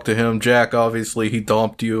can't talk to him. Jack, obviously he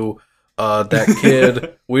dumped you. That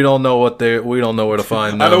kid, we don't know where to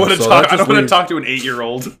find them. I don't want to talk to an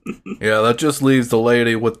 8-year-old. Yeah, that just leaves the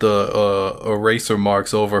lady with the eraser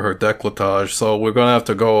marks over her décolletage. So we're gonna have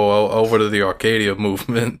to go over to the Arcadia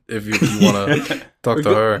movement if you want to talk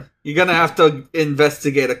to her. You're gonna have to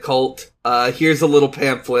investigate a cult. Here's a little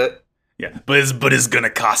pamphlet. Yeah, but it's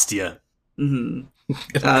gonna cost you. Mm-hmm.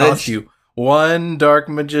 It'll cost you one dark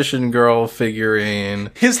magician girl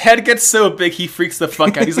figurine. His head gets so big, he freaks the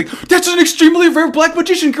fuck out. He's like, that's an extremely rare black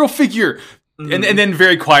magician girl figure. And then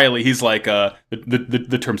very quietly, he's like,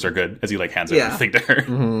 the terms are good, as he like hands everything to her.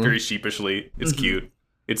 Very sheepishly. It's cute.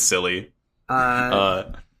 It's silly.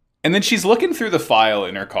 And then she's looking through the file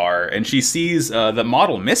in her car, and she sees the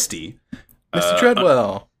model Misty. Misty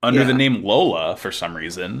Treadwell. Under the name Lola, for some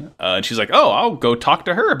reason. And she's like, oh, I'll go talk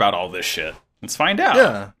to her about all this shit. Let's find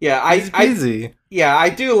out. Easy. I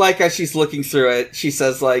do like as she's looking through it, she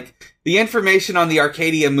says, like, the information on the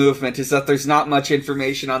Arcadia movement is that there's not much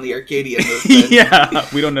information on the Arcadia movement. Yeah,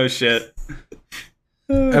 we don't know shit.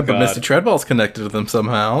 But Misty Treadwell's connected to them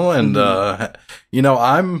somehow, and,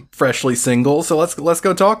 I'm freshly single, so let's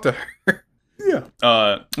go talk to her. Yeah.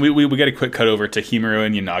 We get a quick cut over to Himuro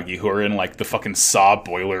and Yanagi, who are in, like, the fucking Saw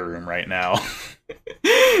boiler room right now.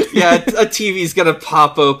 Yeah, a TV's gonna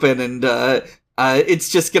pop open, and it's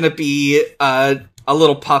just gonna be a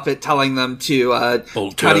little puppet telling them to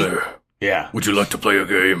Old Taylor, yeah, would you like to play a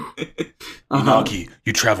game? Yanagi,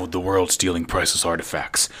 you traveled the world stealing priceless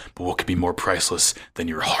artifacts, but what could be more priceless than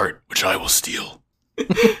your heart, which I will steal?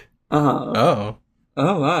 Oh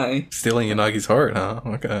my. Stealing Yanagi's heart, huh?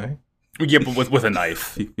 Okay. Yeah, but with a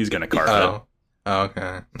knife. He's gonna carve it. Oh,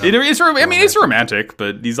 okay. No. It's romantic,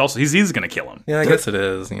 but he's gonna kill him. Yeah, I guess it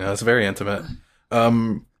is. It's very intimate.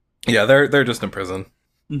 Yeah, they're just in prison.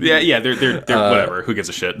 Yeah, they're whatever. Who gives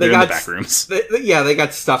a shit? They're in the back rooms. They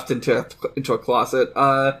got stuffed into a closet.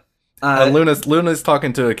 Luna's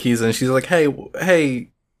talking to Akiza, and she's like, "Hey,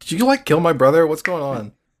 did you kill my brother? What's going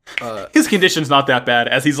on?" His condition's not that bad,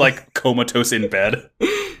 as he's like comatose in bed.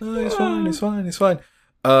 He's fine.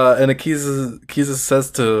 And Akiza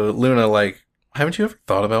says to Luna, like, haven't you ever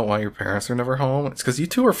thought about why your parents are never home? It's because you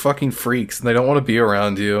two are fucking freaks and they don't want to be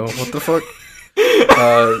around you. What the fuck?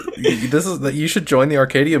 You should join the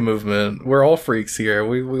Arcadia movement. We're all freaks here.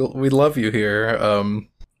 We love you here.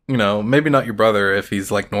 Maybe not your brother if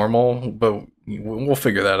he's like normal, but we'll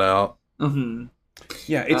figure that out. Mm-hmm.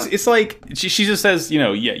 Yeah, it's like she just says,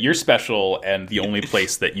 you're special, and the only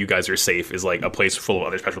place that you guys are safe is like a place full of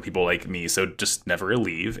other special people like me. So just never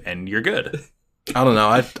leave, and you're good. I don't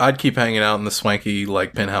know. I'd keep hanging out in the swanky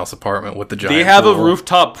like penthouse apartment with the giant. They have pool. A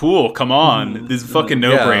rooftop pool. Come on, this is a fucking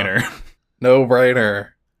no-brainer. Yeah. No-brainer.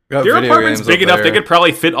 Their apartment's big enough; they could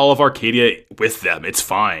probably fit all of Arcadia with them. It's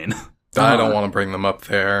fine. I don't want to bring them up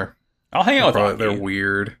there. I'll hang out with Aki. They're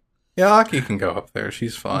weird. Yeah, Aki can go up there.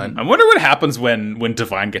 She's fine. I wonder what happens when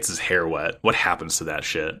Divine gets his hair wet. What happens to that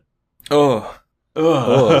shit?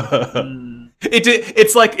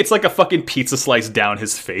 It's like a fucking pizza slice down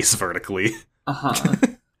his face vertically.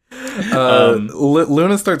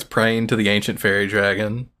 Luna starts praying to the ancient fairy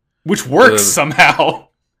dragon, which works somehow.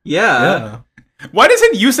 Yeah. Why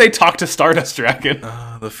doesn't Yusei talk to Stardust Dragon?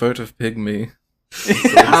 The furtive pygmy.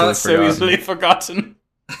 So easily forgotten.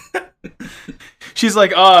 She's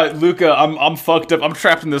like, Luca, I'm fucked up. I'm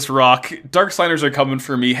trapped in this rock. Darksiders are coming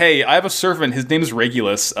for me. Hey, I have a servant. His name is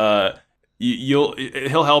Regulus.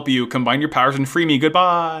 He'll help you. Combine your powers and free me.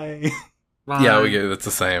 Goodbye. Bye. Yeah, it's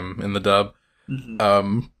the same in the dub.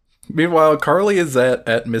 Meanwhile, Carly is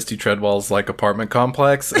at Misty Treadwell's apartment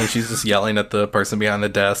complex, and she's just yelling at the person behind the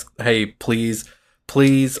desk, "Hey, please,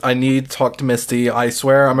 I need to talk to Misty. I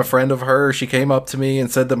swear I'm a friend of her. She came up to me and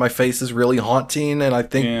said that my face is really haunting, and I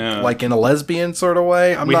think in a lesbian sort of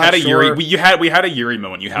way. We had a Yuri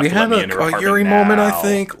moment. You have to let me into her apartment. A Yuri moment, I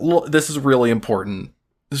think. This is really important.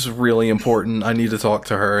 I need to talk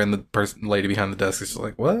to her." And the lady behind the desk is just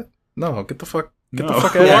like, "What? No, get the fuck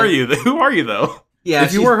out." Who are you? Who are you though? Yeah,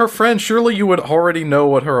 if you were her friend, surely you would already know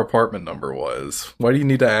what her apartment number was. Why do you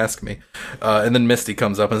need to ask me? And then Misty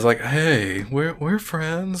comes up and is like, "Hey, we're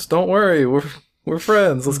friends. Don't worry, we're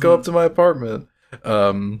friends. Let's go up to my apartment."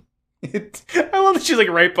 I love that she's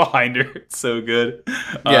right behind her. It's so good.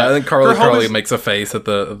 Yeah, and then Carly makes a face at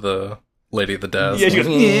the lady at the desk. Yeah, she goes,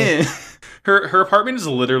 yeah. Her apartment is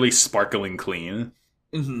literally sparkling clean.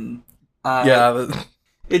 Mm-hmm.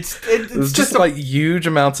 It's just huge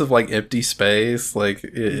amounts of empty space.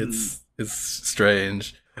 It's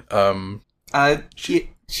strange.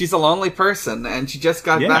 She's a lonely person, and she just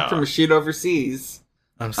got back from a shoot overseas.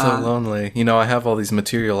 I'm so lonely. I have all these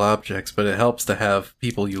material objects, but it helps to have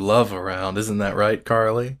people you love around. Isn't that right,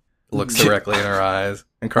 Carly? Looks directly in her eyes,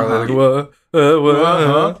 and Carly's like,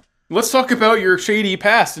 "What? Let's talk about your shady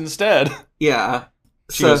past instead." Yeah.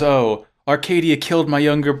 She goes, "Oh, Arcadia killed my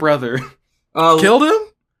younger brother." Killed him?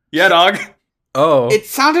 Yeah, dog. Oh. It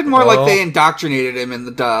sounded more like they indoctrinated him in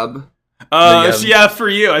the dub. Yeah, for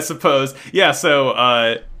you, I suppose. Yeah,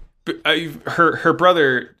 so, her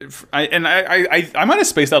brother, I might have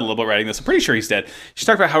spaced out a little bit writing this. I'm pretty sure he's dead. She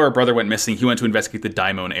talked about how her brother went missing. He went to investigate the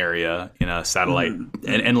Daimon area in a satellite,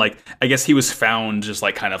 and like I guess he was found just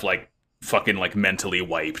like kind of like fucking like mentally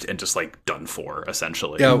wiped and just like done for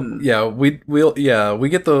essentially. We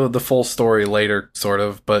get the full story later, sort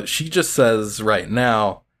of, but she just says right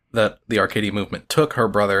now that the Arcadia movement took her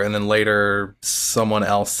brother, and then later someone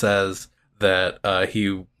else says that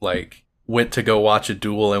he like went to go watch a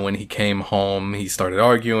duel, and when he came home he started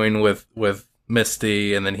arguing with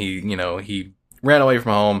Misty, and then he ran away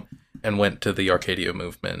from home and went to the Arcadia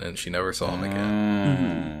movement, and she never saw him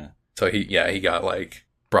again. So he got like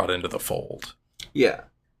brought into the fold.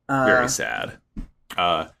 Very sad.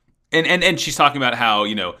 And she's talking about how,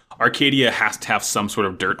 Arcadia has to have some sort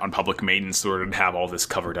of dirt on public maintenance in order to have all this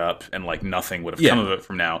covered up, and like nothing would have come of it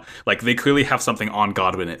from now. Like they clearly have something on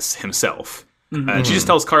Godwin himself. And she just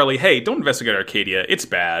tells Carly, hey, don't investigate Arcadia, it's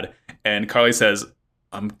bad. And Carly says,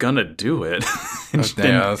 I'm gonna do it.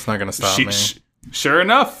 That's not gonna stop me. Sure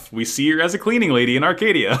enough, we see her as a cleaning lady in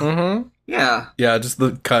Arcadia. Yeah, just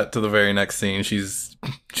the cut to the very next scene. She's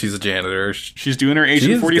a janitor. She's doing her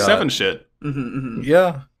Agent 47 shit.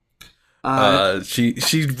 Yeah.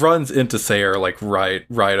 She runs into Sayre like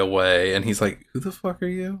right away, and he's like, "Who the fuck are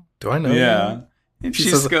you? Do I know you?" And she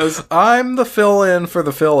just goes, "I'm the fill-in for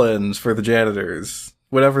the fill-ins for the janitors.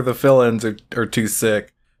 Whenever the fill-ins are too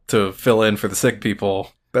sick to fill in for the sick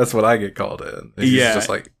people, that's what I get called in." And she's just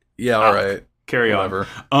like, "Yeah, all right." Carry Whatever.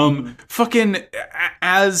 on. Fucking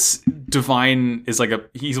as Divine is like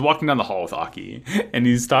he's walking down the hall with Aki, and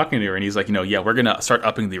he's talking to her, and he's like, we're gonna start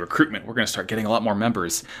upping the recruitment. We're gonna start getting a lot more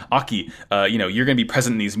members. Aki, you're gonna be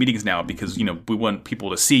present in these meetings now because we want people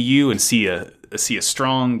to see you and see a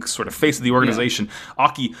strong sort of face of the organization. Yeah.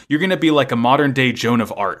 Aki, you're gonna be like a modern day Joan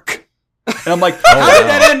of Arc. And I'm like, how did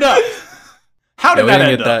that end up? How did that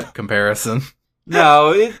end up? That comparison?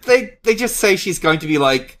 No, they just say she's going to be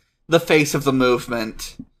like the face of the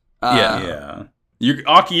movement. Aki,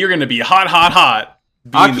 you're going to be hot.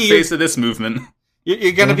 Being Aki, the face of this movement.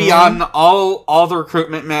 You're going to be on all the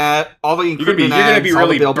recruitment all the recruitment You're going to be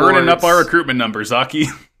really burning up our recruitment numbers, Aki.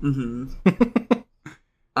 The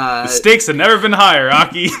stakes have never been higher,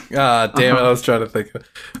 Aki. Damn it! I was trying to think.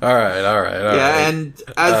 All right. And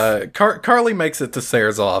as Carly makes it to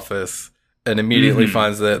Sayre's office and immediately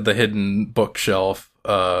finds the hidden bookshelf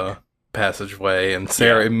passageway, and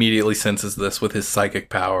Sayre immediately senses this with his psychic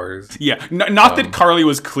powers. Not that Carly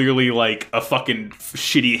was clearly like a fucking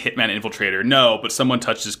shitty hitman infiltrator, no, but someone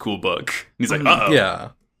touched his cool book, and he's like,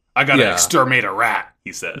 I gotta exterminate a rat,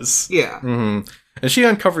 he says. And she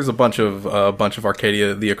uncovers a bunch of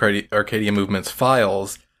Arcadia movement's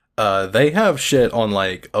files. They have shit on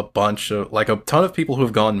like a ton of people who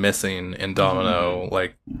have gone missing in Domino,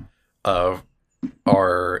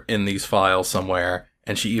 are in these files somewhere.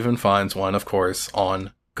 And she even finds one, of course,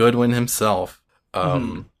 on Goodwin himself.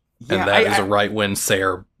 And that is right when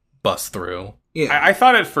Sayre busts through. I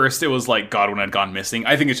thought at first it was like Godwin had gone missing.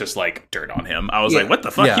 I think it's just like dirt on him. I was like, what the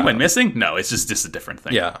fuck? He went missing? No, it's just a different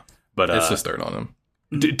thing. Yeah. But it's just dirt on him.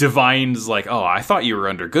 Divine's like, I thought you were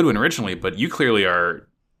under Goodwin originally, but you clearly are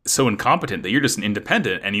so incompetent that you're just an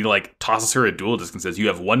independent. And he like tosses her a duel disc and says, you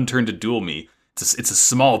have one turn to duel me. It's a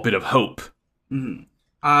small bit of hope.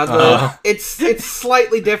 It's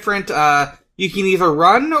slightly different. You can either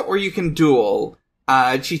run or you can duel.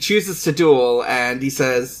 She chooses to duel, and he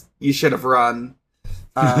says, you should have run.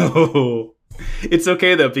 It's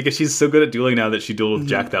okay, though, because she's so good at dueling now that she dueled with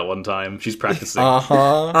Jack that one time. She's practicing.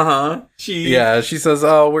 She says,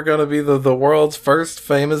 we're gonna be the world's first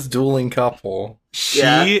famous dueling couple.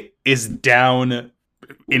 She is down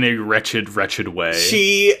in a wretched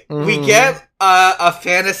way. We get a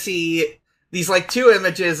fantasy... These, like, two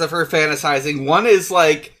images of her fantasizing. One is,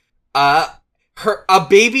 like, a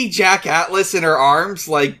baby Jack Atlas in her arms,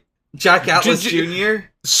 like, Jack Atlas Jr.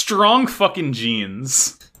 Strong fucking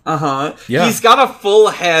genes. Yeah. He's got a full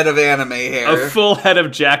head of anime hair. A full head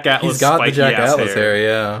of Jack Atlas. He's got the Jack Atlas hair,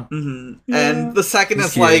 yeah. And the second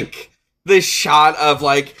is, like, this shot of,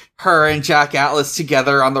 like, her and Jack Atlas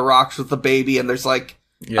together on the rocks with the baby, and there's, like...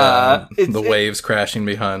 the waves crashing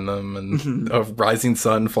behind them, and a rising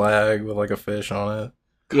sun flag with like a fish on it.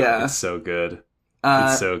 God, it's so good.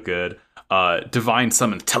 It's so good. Divine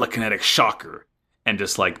summons telekinetic shocker and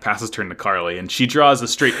just like passes turn to Carly, and she draws a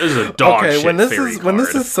straight. This is a dog shit when this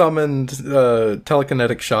card. is summoned,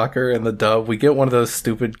 telekinetic shocker in the dub, we get one of those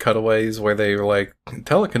stupid cutaways where they were like,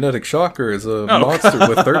 telekinetic shocker is a monster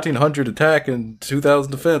with 1300 attack and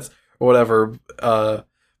 2000 defense or whatever.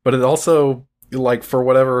 But it also, like, for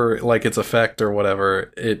whatever, like, its effect or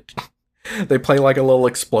whatever, they play like a little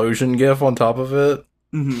explosion gif on top of it.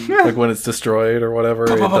 Like when it's destroyed or whatever,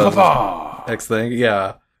 it does X thing.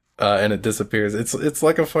 Yeah. And it disappears. It's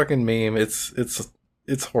like a fucking meme. It's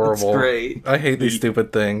horrible. It's great. I hate these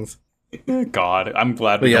stupid things. God, I'm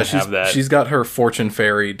glad we don't have that. She's got her Fortune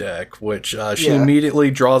Fairy deck, which she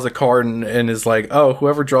immediately draws a card and is like, oh,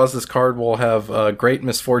 whoever draws this card will have great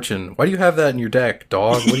misfortune. Why do you have that in your deck,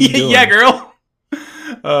 dog? What are you doing? Yeah, girl.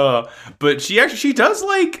 But she does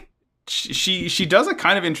like she does a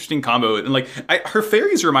kind of interesting combo, and like her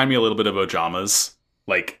fairies remind me a little bit of Ojamas.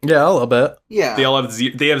 Like, yeah, a little bit. Yeah, they all have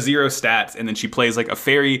zero stats, and then she plays like a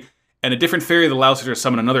fairy and a different fairy that allows her to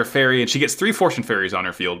summon another fairy, and she gets 3 fortune fairies on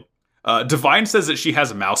her field. Divine says that she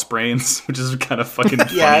has mouse brains, which is kind of fucking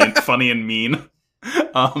funny and mean.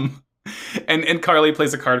 And Carly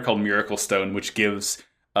plays a card called Miracle Stone, which gives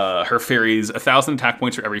her fairies 1,000 attack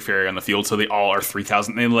points for every fairy on the field, so they all are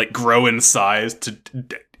 3,000. They like grow in size to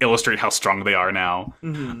illustrate how strong they are now.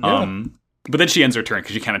 But then she ends her turn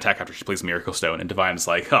because she can't attack after she plays Miracle Stone, and Divine's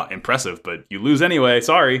like, huh, impressive, but you lose anyway,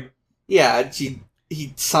 sorry. Yeah, he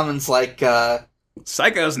summons like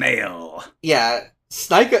Psycho Snail. Yeah,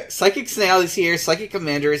 Psychic Snail is here, Psychic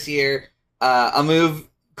Commander is here, a move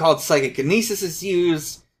called Psychic Kinesis is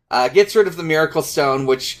used, gets rid of the Miracle Stone,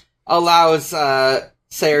 which allows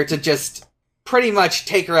Sayer to just pretty much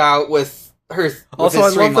take her out with her. Also, I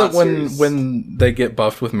love that when they get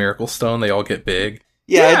buffed with Miracle Stone, they all get big.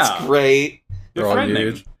 Yeah, it's great. They're all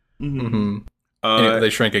huge. They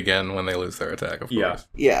shrink again when they lose their attack, of course.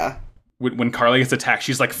 Yeah. When Carly gets attacked,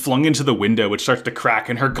 she's like flung into the window, which starts to crack,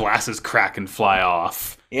 and her glasses crack and fly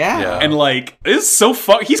off. Yeah. And like, it's so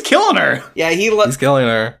fun. He's killing her. Yeah, he's killing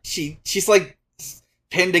her. She's like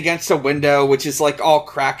pinned against a window, which is like all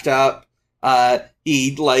cracked up.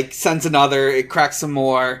 He like sends another, it cracks some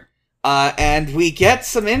more. And we get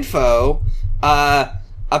some info.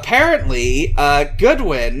 Apparently,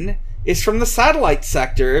 Goodwin is from the satellite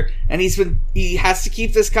sector, and he has to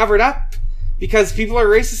keep this covered up because people are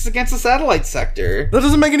racist against the satellite sector. That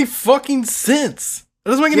doesn't make any fucking sense.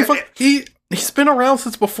 That doesn't make any He's been around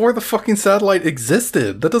since before the fucking satellite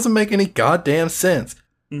existed. That doesn't make any goddamn sense.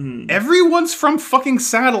 Everyone's from fucking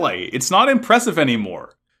satellite. It's not impressive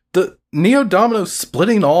anymore. The Neo Domino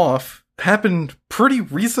splitting off happened pretty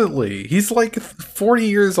recently. He's like 40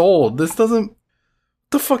 years old. This doesn't...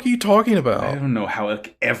 The fuck are you talking about? I don't know how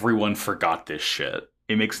like everyone forgot this shit.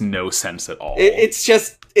 It makes no sense at all. It's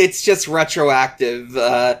just retroactive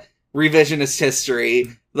revisionist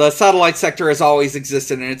history. The satellite sector has always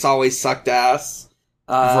existed, and it's always sucked ass.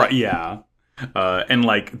 Right? Yeah. And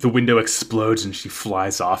like the window explodes, and she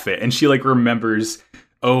flies off it, and she like remembers,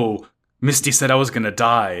 oh, Misty said I was gonna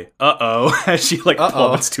die. As she like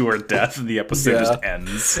plummets to her death, and the episode just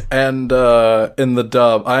ends. And in the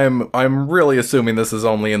dub, I'm really assuming this is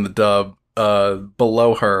only in the dub.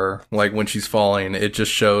 Below her, like when she's falling, it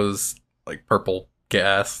just shows like purple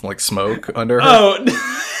gas, like smoke under her. Oh,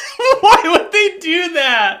 why would they do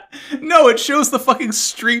that? No, it shows the fucking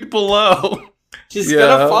street below. She's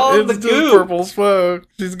gonna fall in the goo. Purple smoke.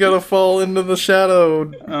 She's gonna fall into the shadow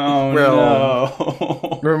realm.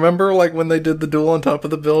 No. Remember, like when they did the duel on top of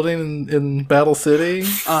the building in Battle City?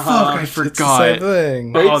 Fuck, I forgot. It's the same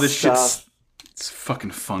thing. This shit's it's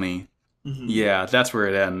fucking funny. Yeah, that's where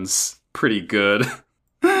it ends. Pretty good.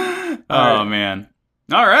 Oh man.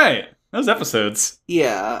 All right, those episodes.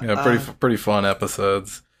 Yeah, pretty fun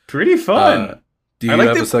episodes. Pretty fun. Do you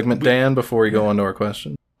have a segment, Dan, before we go on to our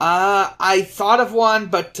question? I thought of one,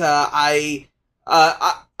 but I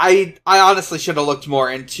honestly should have looked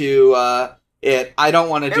more into it. I don't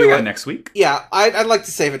want to do it next week. Yeah, I'd like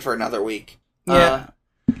to save it for another week. Yeah.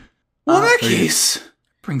 Well, in that case,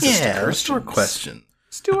 brings us to our questions.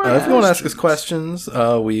 If you want to ask us questions,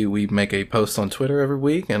 we make a post on Twitter every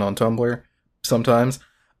week and on Tumblr sometimes.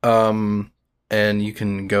 And you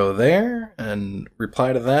can go there and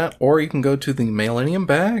reply to that, or you can go to the Millennium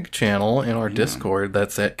Bag channel in our Discord.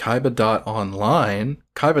 That's at kaiba.online.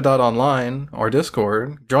 Kaiba.online, our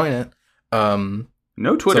Discord. Join it.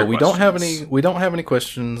 No Twitter. So we don't have any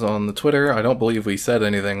questions on the Twitter. I don't believe we said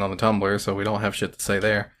anything on the Tumblr, so we don't have shit to say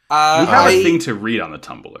there. We have a thing to read on the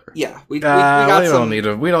Tumblr. Yeah, we don't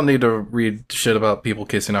need to read shit about people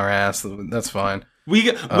kissing our ass. That's fine. We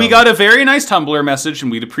got a very nice Tumblr message,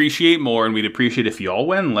 and we'd appreciate more, and we'd appreciate if you all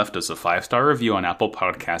went and left us a 5-star review on Apple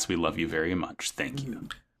Podcasts. We love you very much. Thank you.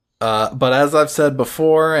 But as I've said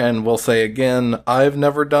before, and we'll say again, I've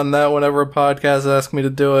never done that whenever a podcast asks me to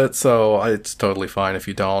do it, so it's totally fine if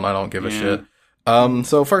you don't. I don't give a shit.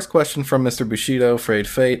 So first question from Mr. Bushido, Frayed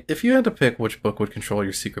Fate. If you had to pick which book would control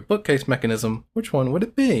your secret bookcase mechanism, which one would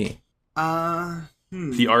it be?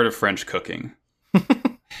 The Art of French Cooking.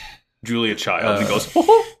 Julia Child. And it goes,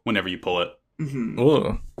 whenever you pull it. Mm-hmm.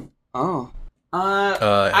 Ooh. Oh.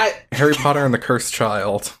 Harry Potter and the Cursed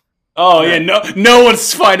Child. Oh yeah, no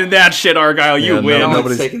one's finding that shit, Argyle. You win. No one's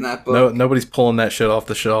nobody's taking that book. Nobody's pulling that shit off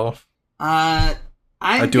the shelf. I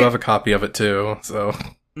do have a copy of it too, so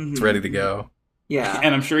it's ready to go. Yeah,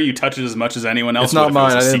 and I'm sure you touch it as much as anyone else. It's not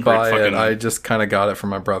mine. I didn't buy fucking... it. I just kind of got it from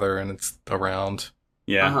my brother, and it's around.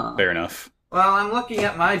 Yeah, fair enough. Well, I'm looking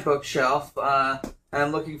at my bookshelf, and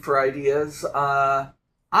I'm looking for ideas. I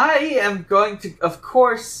am going to, of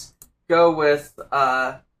course, go with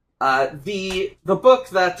the book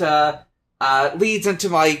that leads into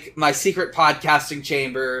my secret podcasting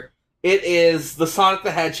chamber. It is the Sonic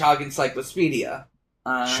the Hedgehog Encyclopedia.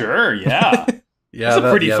 Sure, yeah. Yeah, that's a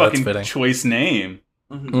pretty fucking choice name.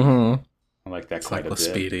 Mm-hmm. I like that quite a bit.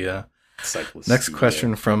 Encyclopedia. Next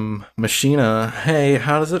question from Machina. Hey,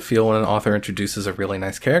 how does it feel when an author introduces a really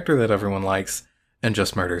nice character that everyone likes and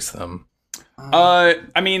just murders them?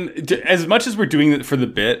 I mean, as much as we're doing it for the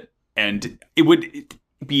bit, and it would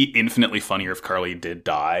be infinitely funnier if Carly did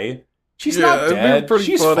die. She's not dead.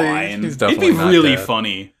 She's funny. fine. She's It'd be really dead.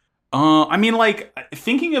 funny. I mean, like,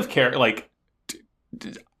 thinking of character, like,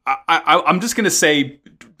 I'm just gonna say,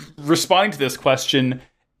 responding to this question,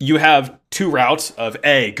 you have two routes of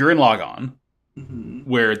A, Gurren Lagann,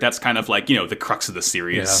 where that's kind of like, the crux of the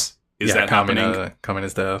series. Yeah. Is that happening? Coming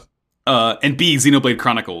as death. And B, Xenoblade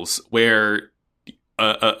Chronicles, where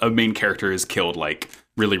a main character is killed, like,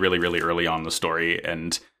 really, really, really early on in the story.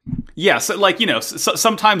 And, yeah, so, like,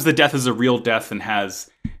 sometimes the death is a real death and has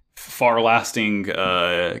far-lasting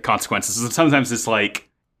consequences. And sometimes it's like,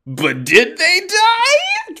 but did they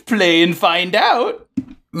die? Play and find out.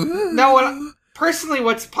 No, personally,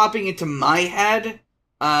 what's popping into my head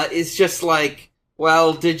is just like,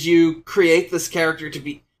 well, did you create this character to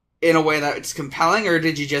be in a way that it's compelling, or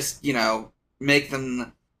did you just, make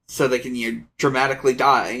them so they can dramatically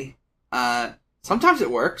die? Sometimes it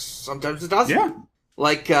works, sometimes it doesn't. Yeah.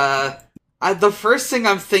 Like, the first thing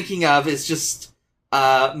I'm thinking of is just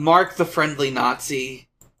Mark the Friendly Nazi.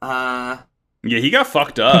 Yeah, he got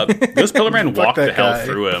fucked up. Those Pillarman walked the hell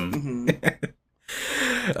through him.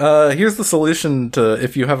 Here's the solution to,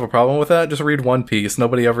 if you have a problem with that, just read One Piece.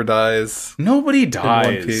 Nobody ever dies. Nobody in dies.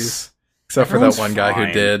 One Piece. Except for that one guy who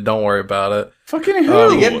did. Don't worry about it. Fucking who?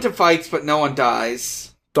 They get into fights, but no one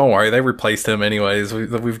dies. Don't worry, they replaced him anyways.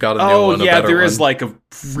 We've got a new one. Oh, yeah, there is like a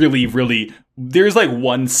really, really... There's like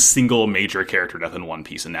one single major character death in One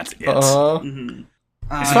Piece, and that's it.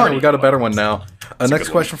 Sorry, we got a better one now. Next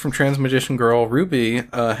question from Trans Magician Girl Ruby.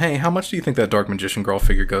 Hey, how much do you think that Dark Magician Girl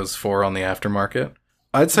figure goes for on the aftermarket?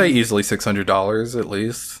 I'd say easily $600 at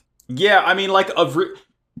least. Yeah, I mean, like,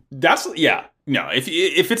 that's, yeah. No, if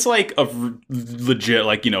it's like a legit,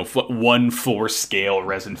 like, 1/4 scale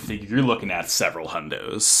resin figure, you're looking at several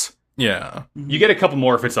hundos. Yeah. You get a couple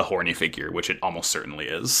more if it's a horny figure, which it almost certainly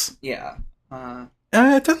is. Yeah.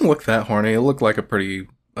 It doesn't look that horny. It looked like a pretty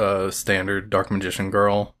standard Dark Magician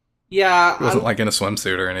Girl. Yeah. It wasn't like in a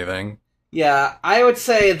swimsuit or anything. Yeah, I would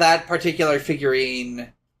say that particular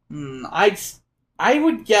figurine, I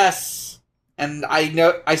would guess, and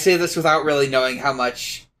I say this without really knowing how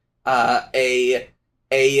much a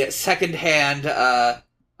secondhand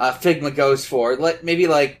Figma goes for. Maybe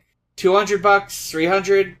like $200,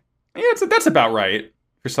 $300. Yeah, that's about right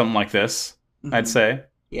for something like this. I'd say.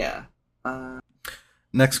 Yeah.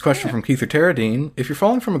 Next question from Keith or Terradine. If you're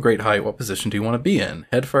falling from a great height, what position do you want to be in?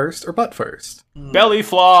 Head first or butt first? Belly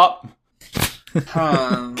flop.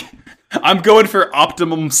 I'm going for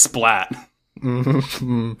optimum splat.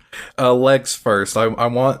 Legs first. I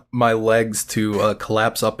want my legs to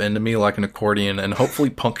collapse up into me like an accordion and hopefully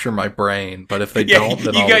puncture my brain. But if they don't,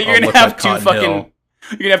 then I'll look like Cotton Hill.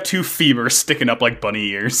 You're gonna have two femurs sticking up like bunny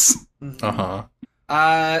ears.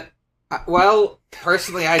 Well,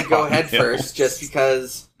 personally, I'd go head first just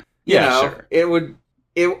because, sure.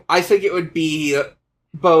 I think it would be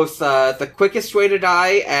both the quickest way to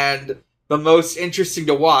die and the most interesting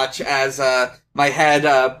to watch as my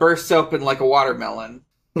head bursts open like a watermelon.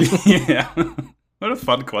 Yeah. What a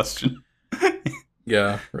fun question.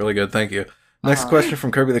 Yeah, really good. Thank you. Next question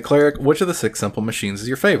from Kirby the Cleric. Which of the 6 simple machines is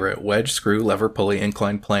your favorite? Wedge, screw, lever, pulley,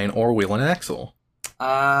 inclined plane, or wheel and axle?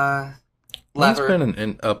 Lever. I've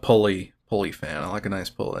been a pulley fan. I like a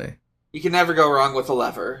nice pulley. You can never go wrong with a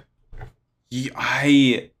lever.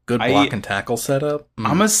 Good block and tackle setup.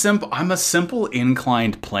 I'm a simple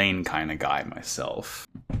inclined plane kind of guy myself.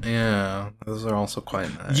 Yeah, those are also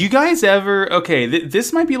quite nice. You guys ever? Okay,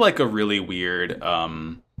 this might be like a really weird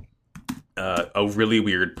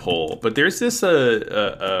pull, but there's this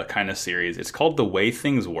a kind of series. It's called The Way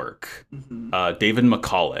Things Work. David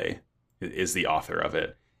McCauley is the author of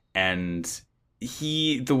it, and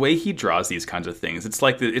the way he draws these kinds of things, it's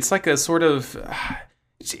like a sort of,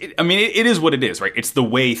 I mean, it is what it is, right? It's the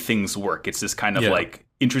way things work. It's this kind of like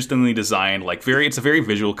interestingly designed, like it's a very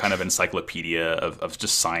visual kind of encyclopedia of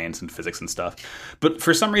just science and physics and stuff. But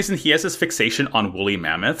for some reason, he has this fixation on woolly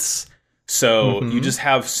mammoths. So you just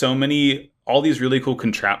have all these really cool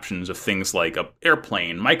contraptions of things like a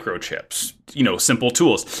airplane, microchips, simple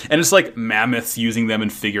tools. And it's like mammoths using them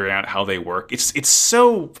and figuring out how they work. It's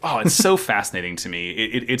so fascinating to me.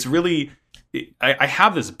 It's really, I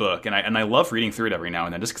have this book and I love reading through it every now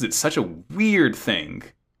and then just because it's such a weird thing.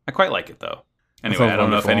 I quite like it though. Anyway, I don't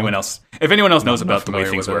know if anyone else knows about the way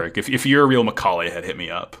things work. If you're a real Macaulay head, hit me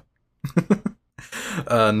up.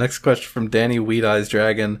 Next question from Danny Weed Eyes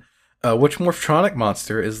Dragon. Which Morphtronic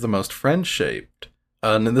monster is the most friend-shaped?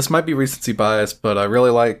 And this might be recency bias, but I really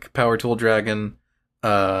like Power Tool Dragon.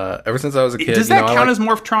 Ever since I was a kid. Does that count as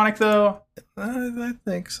Morphtronic though? I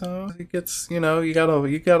think so. It gets, you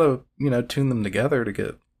gotta tune them together to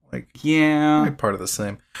get part of the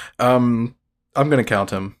same. I'm gonna count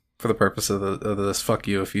him for the purpose of this. Fuck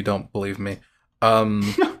you if you don't believe me.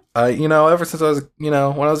 Ever since I was, when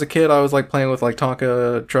I was a kid, I was like playing with like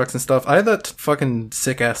Tonka trucks and stuff. I had that fucking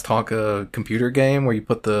sick ass Tonka computer game where you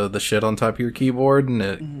put the shit on top of your keyboard and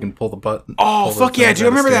it can pull the button. Oh, fuck yeah. Do you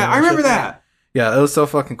remember that? I remember that. Yeah, it was so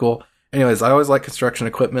fucking cool. Anyways, I always like construction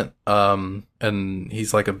equipment. And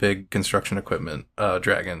he's like a big construction equipment,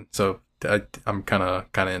 dragon. So I'm kind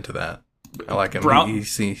of into that. I like him. He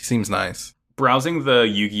seems nice. Browsing the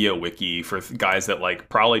Yu-Gi-Oh! Wiki for guys that like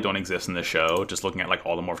probably don't exist in the show, just looking at like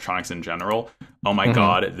all the Morphtronics in general. Oh my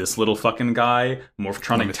god, this little fucking guy,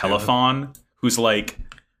 Morphtronic Telephon, who's like,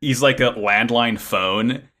 he's like a landline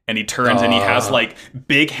phone, and he turns and he has like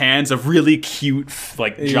big hands, of really cute,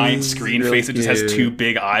 like giant screen face that just has two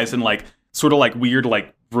big eyes and like sort of like weird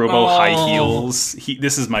like robo high heels.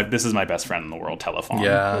 This is my best friend in the world, Telephon.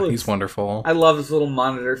 Yeah, he's wonderful. I love his little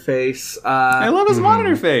monitor face. I love his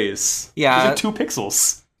monitor face. Yeah, he's like 2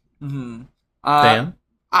 pixels. Dan?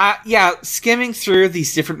 Skimming through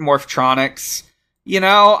these different Morphtronics,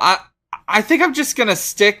 I think I'm just gonna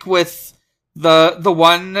stick with the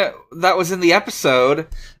one that was in the episode.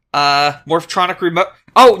 Morphtronic remote.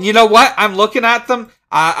 Oh, you know what? I'm looking at them.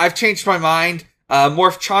 I've changed my mind.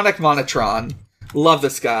 Morphtronic Monotron. Love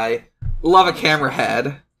this guy. Love a camera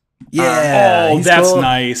head. Yeah. That's cool.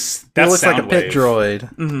 Nice. That looks like a pit droid.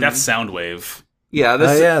 That's Soundwave.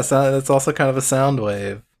 Yeah. So that's also kind of a sound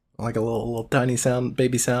wave, like a little tiny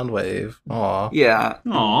baby sound wave. Aw. Yeah.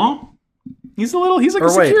 Aw. He's like a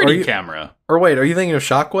security camera. Or wait, are you thinking of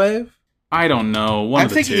Shockwave? I don't know. One I'm of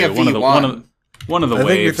the thinking two. of V1. One of the waves. I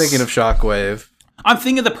think you're thinking of Shockwave. I'm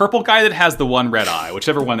thinking of the purple guy that has the one red eye,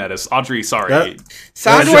 whichever one that is. Audrey, sorry.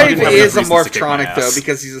 Soundwave is a Morphtronic though,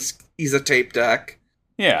 because he's a tape deck.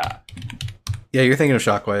 Yeah. Yeah, you're thinking of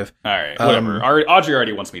Shockwave. All right, whatever. Audrey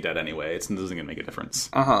already wants me dead anyway. It doesn't gonna make a difference.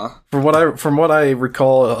 From what I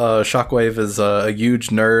recall, Shockwave is a huge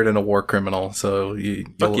nerd and a war criminal, so you'll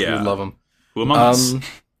love him. Who among us?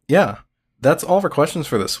 Yeah, that's all of our questions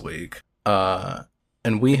for this week.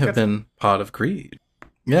 And we have been Pod of Greed.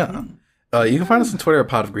 Yeah. You can find us on Twitter at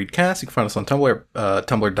Pod of Greedcast. You can find us on Tumblr,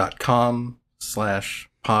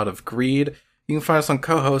 tumblr.com/Pod of Greed. You can find us on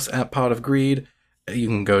co-hosts at Pod of Greed. You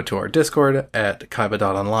can go to our Discord at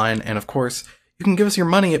kaiba.online. And of course, you can give us your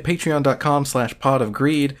money at patreon.com/Pod of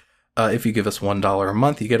Greed. If you give us $1 a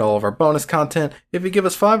month, you get all of our bonus content. If you give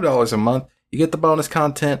us $5 a month, you get the bonus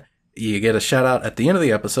content. You get a shout out at the end of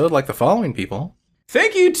the episode, like the following people.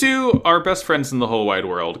 Thank you to our best friends in the whole wide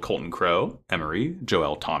world, Colton Crow, Emery,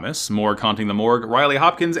 Joel Thomas, Morg Haunting the Morgue, Riley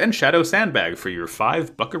Hopkins, and Shadow Sandbag for your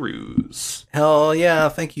 5 buckaroos. Hell yeah,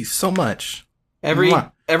 thank you so much. Every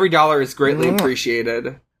dollar is greatly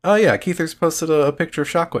appreciated. Oh yeah, Keithers posted a picture of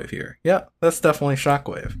Shockwave here. Yeah, that's definitely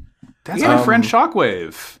Shockwave. That's my friend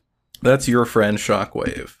Shockwave. That's your friend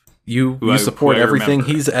Shockwave. You support everything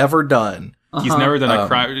he's ever done. He's never done a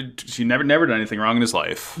crime. He's never done anything wrong in his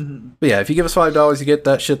life. But yeah, if you give us $5, you get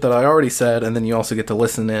that shit that I already said, and then you also get to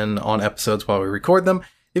listen in on episodes while we record them.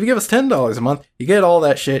 If you give us $10 a month, you get all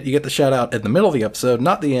that shit. You get the shout out in the middle of the episode,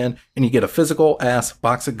 not the end, and you get a physical ass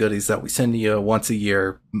box of goodies that we send to you once a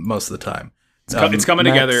year, most of the time. It's coming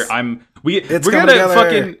together. We're gonna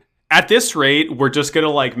fucking. At this rate, we're just going to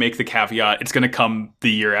like make the caveat, it's going to come the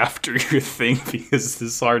year after your thing because this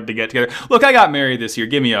is hard to get together. Look, I got married this year.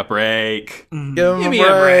 Give me a break. Give me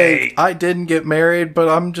a break. I didn't get married, but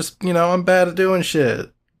I'm just, I'm bad at doing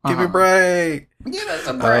shit. Give me a break. Give us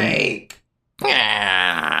a break.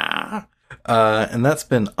 And that's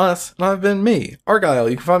been us, and I've been me, Argyle.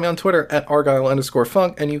 You can find me on Twitter at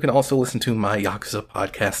Argyle_Funk, and you can also listen to my Yakuza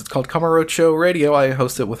podcast. It's called Kamarocho Radio. I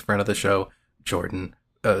host it with friend of the show, Jordan.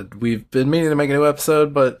 We've been meaning to make a new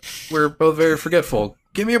episode, but we're both very forgetful.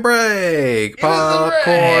 Give me a break!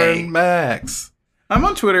 Popcorn Max! I'm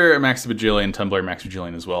on Twitter at Max the Bajillion, Tumblr Max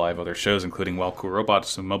Bajillion as well. I have other shows, including Well Cool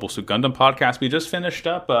Robots and Mobile Suit Gundam podcast. We just finished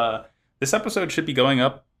up. This episode should be going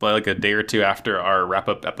up by like a day or two after our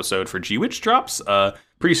wrap-up episode for G-Witch drops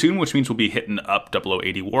pretty soon, which means we'll be hitting up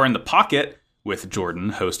 0080 War in the Pocket with Jordan,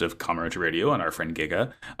 host of Comrade Radio, and our friend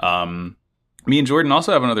Giga. Me and Jordan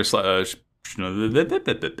also have another podcast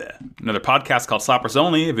called Slappers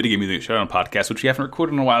Only, a video game music showdown podcast, which we haven't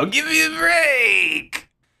recorded in a while. Give me a break!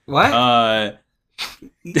 What?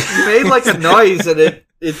 You made like a noise and it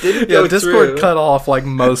didn't go Discord through. cut off like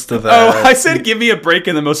most of that. Oh, I said give me a break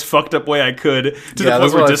in the most fucked up way I could, to the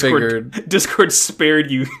point where Discord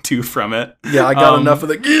spared you two from it. Yeah, I got enough of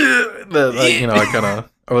that,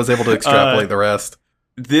 I was able to extrapolate the rest.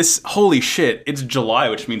 This, holy shit, it's July,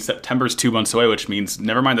 which means September's 2 months away, which means,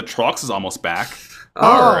 never mind, the Trox is almost back.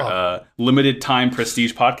 Our limited time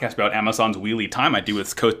prestige podcast about Amazon's Wheelie Time I do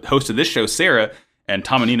with host of this show, Sarah, and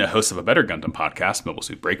Tom and Nina, hosts of a better Gundam podcast, Mobile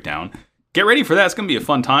Suit Breakdown. Get ready for that. It's going to be a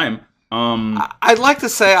fun time. I'd like to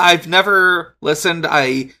say I've never listened.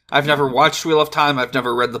 I've never watched Wheel of Time. I've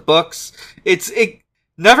never read the books.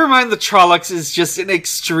 Never mind the Trollocs is just an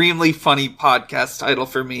extremely funny podcast title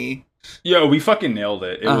for me. Yo, we fucking nailed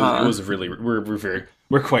it. It was really, we're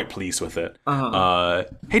quite pleased with it.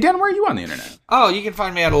 Hey Dan, where are you on the internet? Oh, you can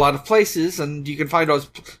find me at a lot of places, and you can find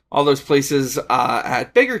all those places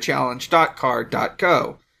at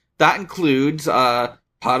biggerchallenge.card.co. That includes Pot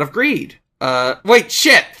of Greed. Wait,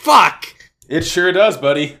 shit, fuck! It sure does,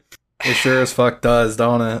 buddy. It sure as fuck does,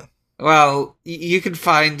 don't it? Well, you can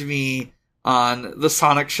find me on the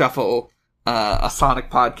Sonic Shuffle, a Sonic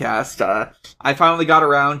podcast. I finally got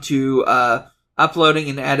around to uploading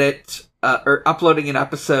an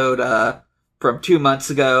episode from 2 months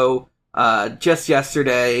ago, just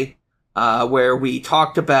yesterday, where we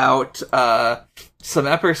talked about some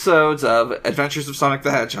episodes of Adventures of Sonic the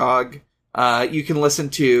Hedgehog. You can listen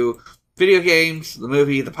to video games, the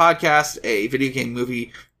movie, the podcast, a video game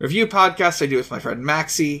movie review podcast I do with my friend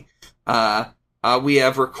Maxie. We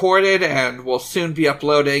have recorded and will soon be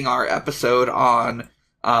uploading our episode on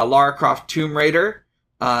Lara Croft Tomb Raider,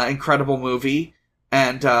 incredible movie.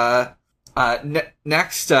 And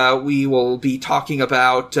next we will be talking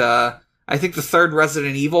about, I think, the third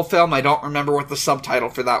Resident Evil film. I don't remember what the subtitle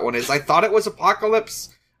for that one is. I thought it was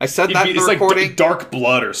Apocalypse. I said that in the recording. Like Dark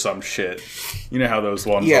Blood or some shit. You know how those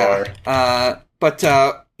ones are. But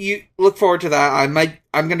you look forward to that. I'm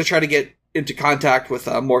going to try to get into contact with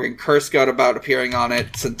Morgan Kursgott about appearing on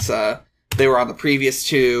it, since they were on the previous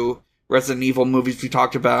two Resident Evil movies we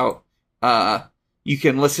talked about. You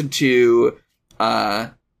can listen to those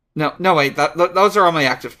are all my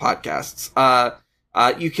active podcasts.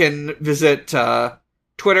 You can visit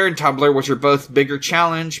Twitter and Tumblr, which are both Bigger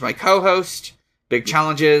Challenge, my co-host, Big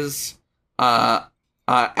Challenges, at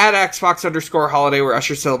Xbox_holiday, where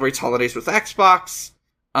Usher celebrates holidays with Xbox.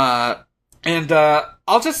 And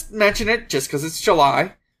I'll just mention it just because it's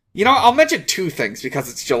July. You know, I'll mention two things because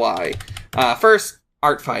it's July. First,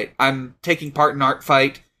 Art Fight. I'm taking part in Art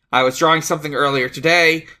Fight. I was drawing something earlier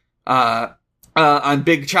today. On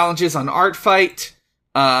Big Challenges on Art Fight.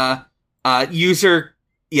 User...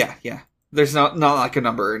 Yeah. There's not like a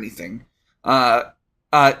number or anything.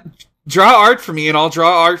 Draw art for me and I'll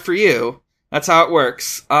draw art for you. That's how it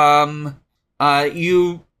works. It's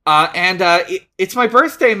my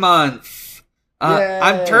birthday month.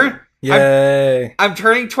 I'm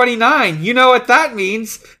turning 29. You know what that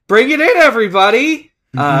means. Bring it in, everybody.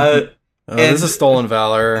 This is Stolen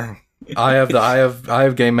Valor. I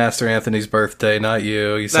have Game Master Anthony's birthday, not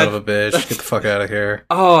you. You son of a bitch. Get the fuck out of here.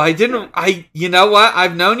 Oh, you know what?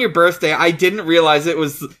 I've known your birthday. I didn't realize it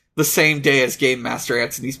was the same day as Game Master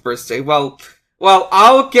Anthony's birthday. Well,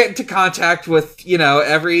 I'll get into contact with,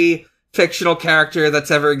 every fictional character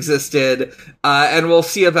that's ever existed, and we'll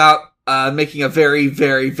see about making a very,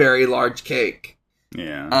 very, very large cake.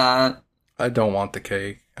 Yeah. I don't want the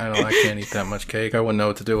cake. I can't eat that much cake. I wouldn't know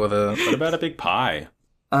what to do with it. What about a big pie?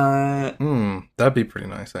 That'd be pretty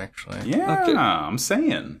nice, actually. Yeah, okay. I'm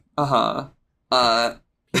saying. Peach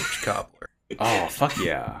cobbler. Oh, fuck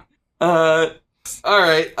yeah.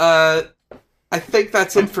 Alright, I think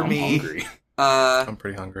that's it for me. Hungry. I'm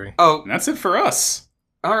pretty hungry. Oh. And that's it for us.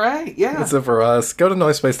 Alright, yeah. That's it for us. Go to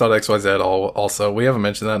noisepace.xyz also. We haven't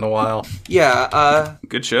mentioned that in a while. Yeah,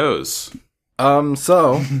 Good shows.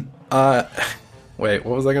 Wait,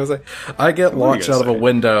 what was I going to say? I get launched out of a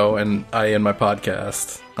window and I end my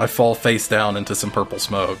podcast. I fall face down into some purple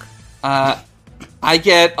smoke. I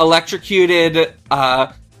get electrocuted,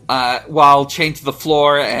 while chained to the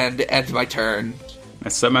floor and end my turn. I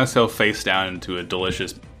set myself face down into a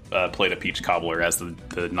delicious plate of peach cobbler as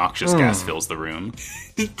the noxious gas fills the room.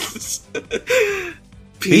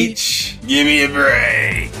 Peach, Give me a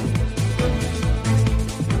break!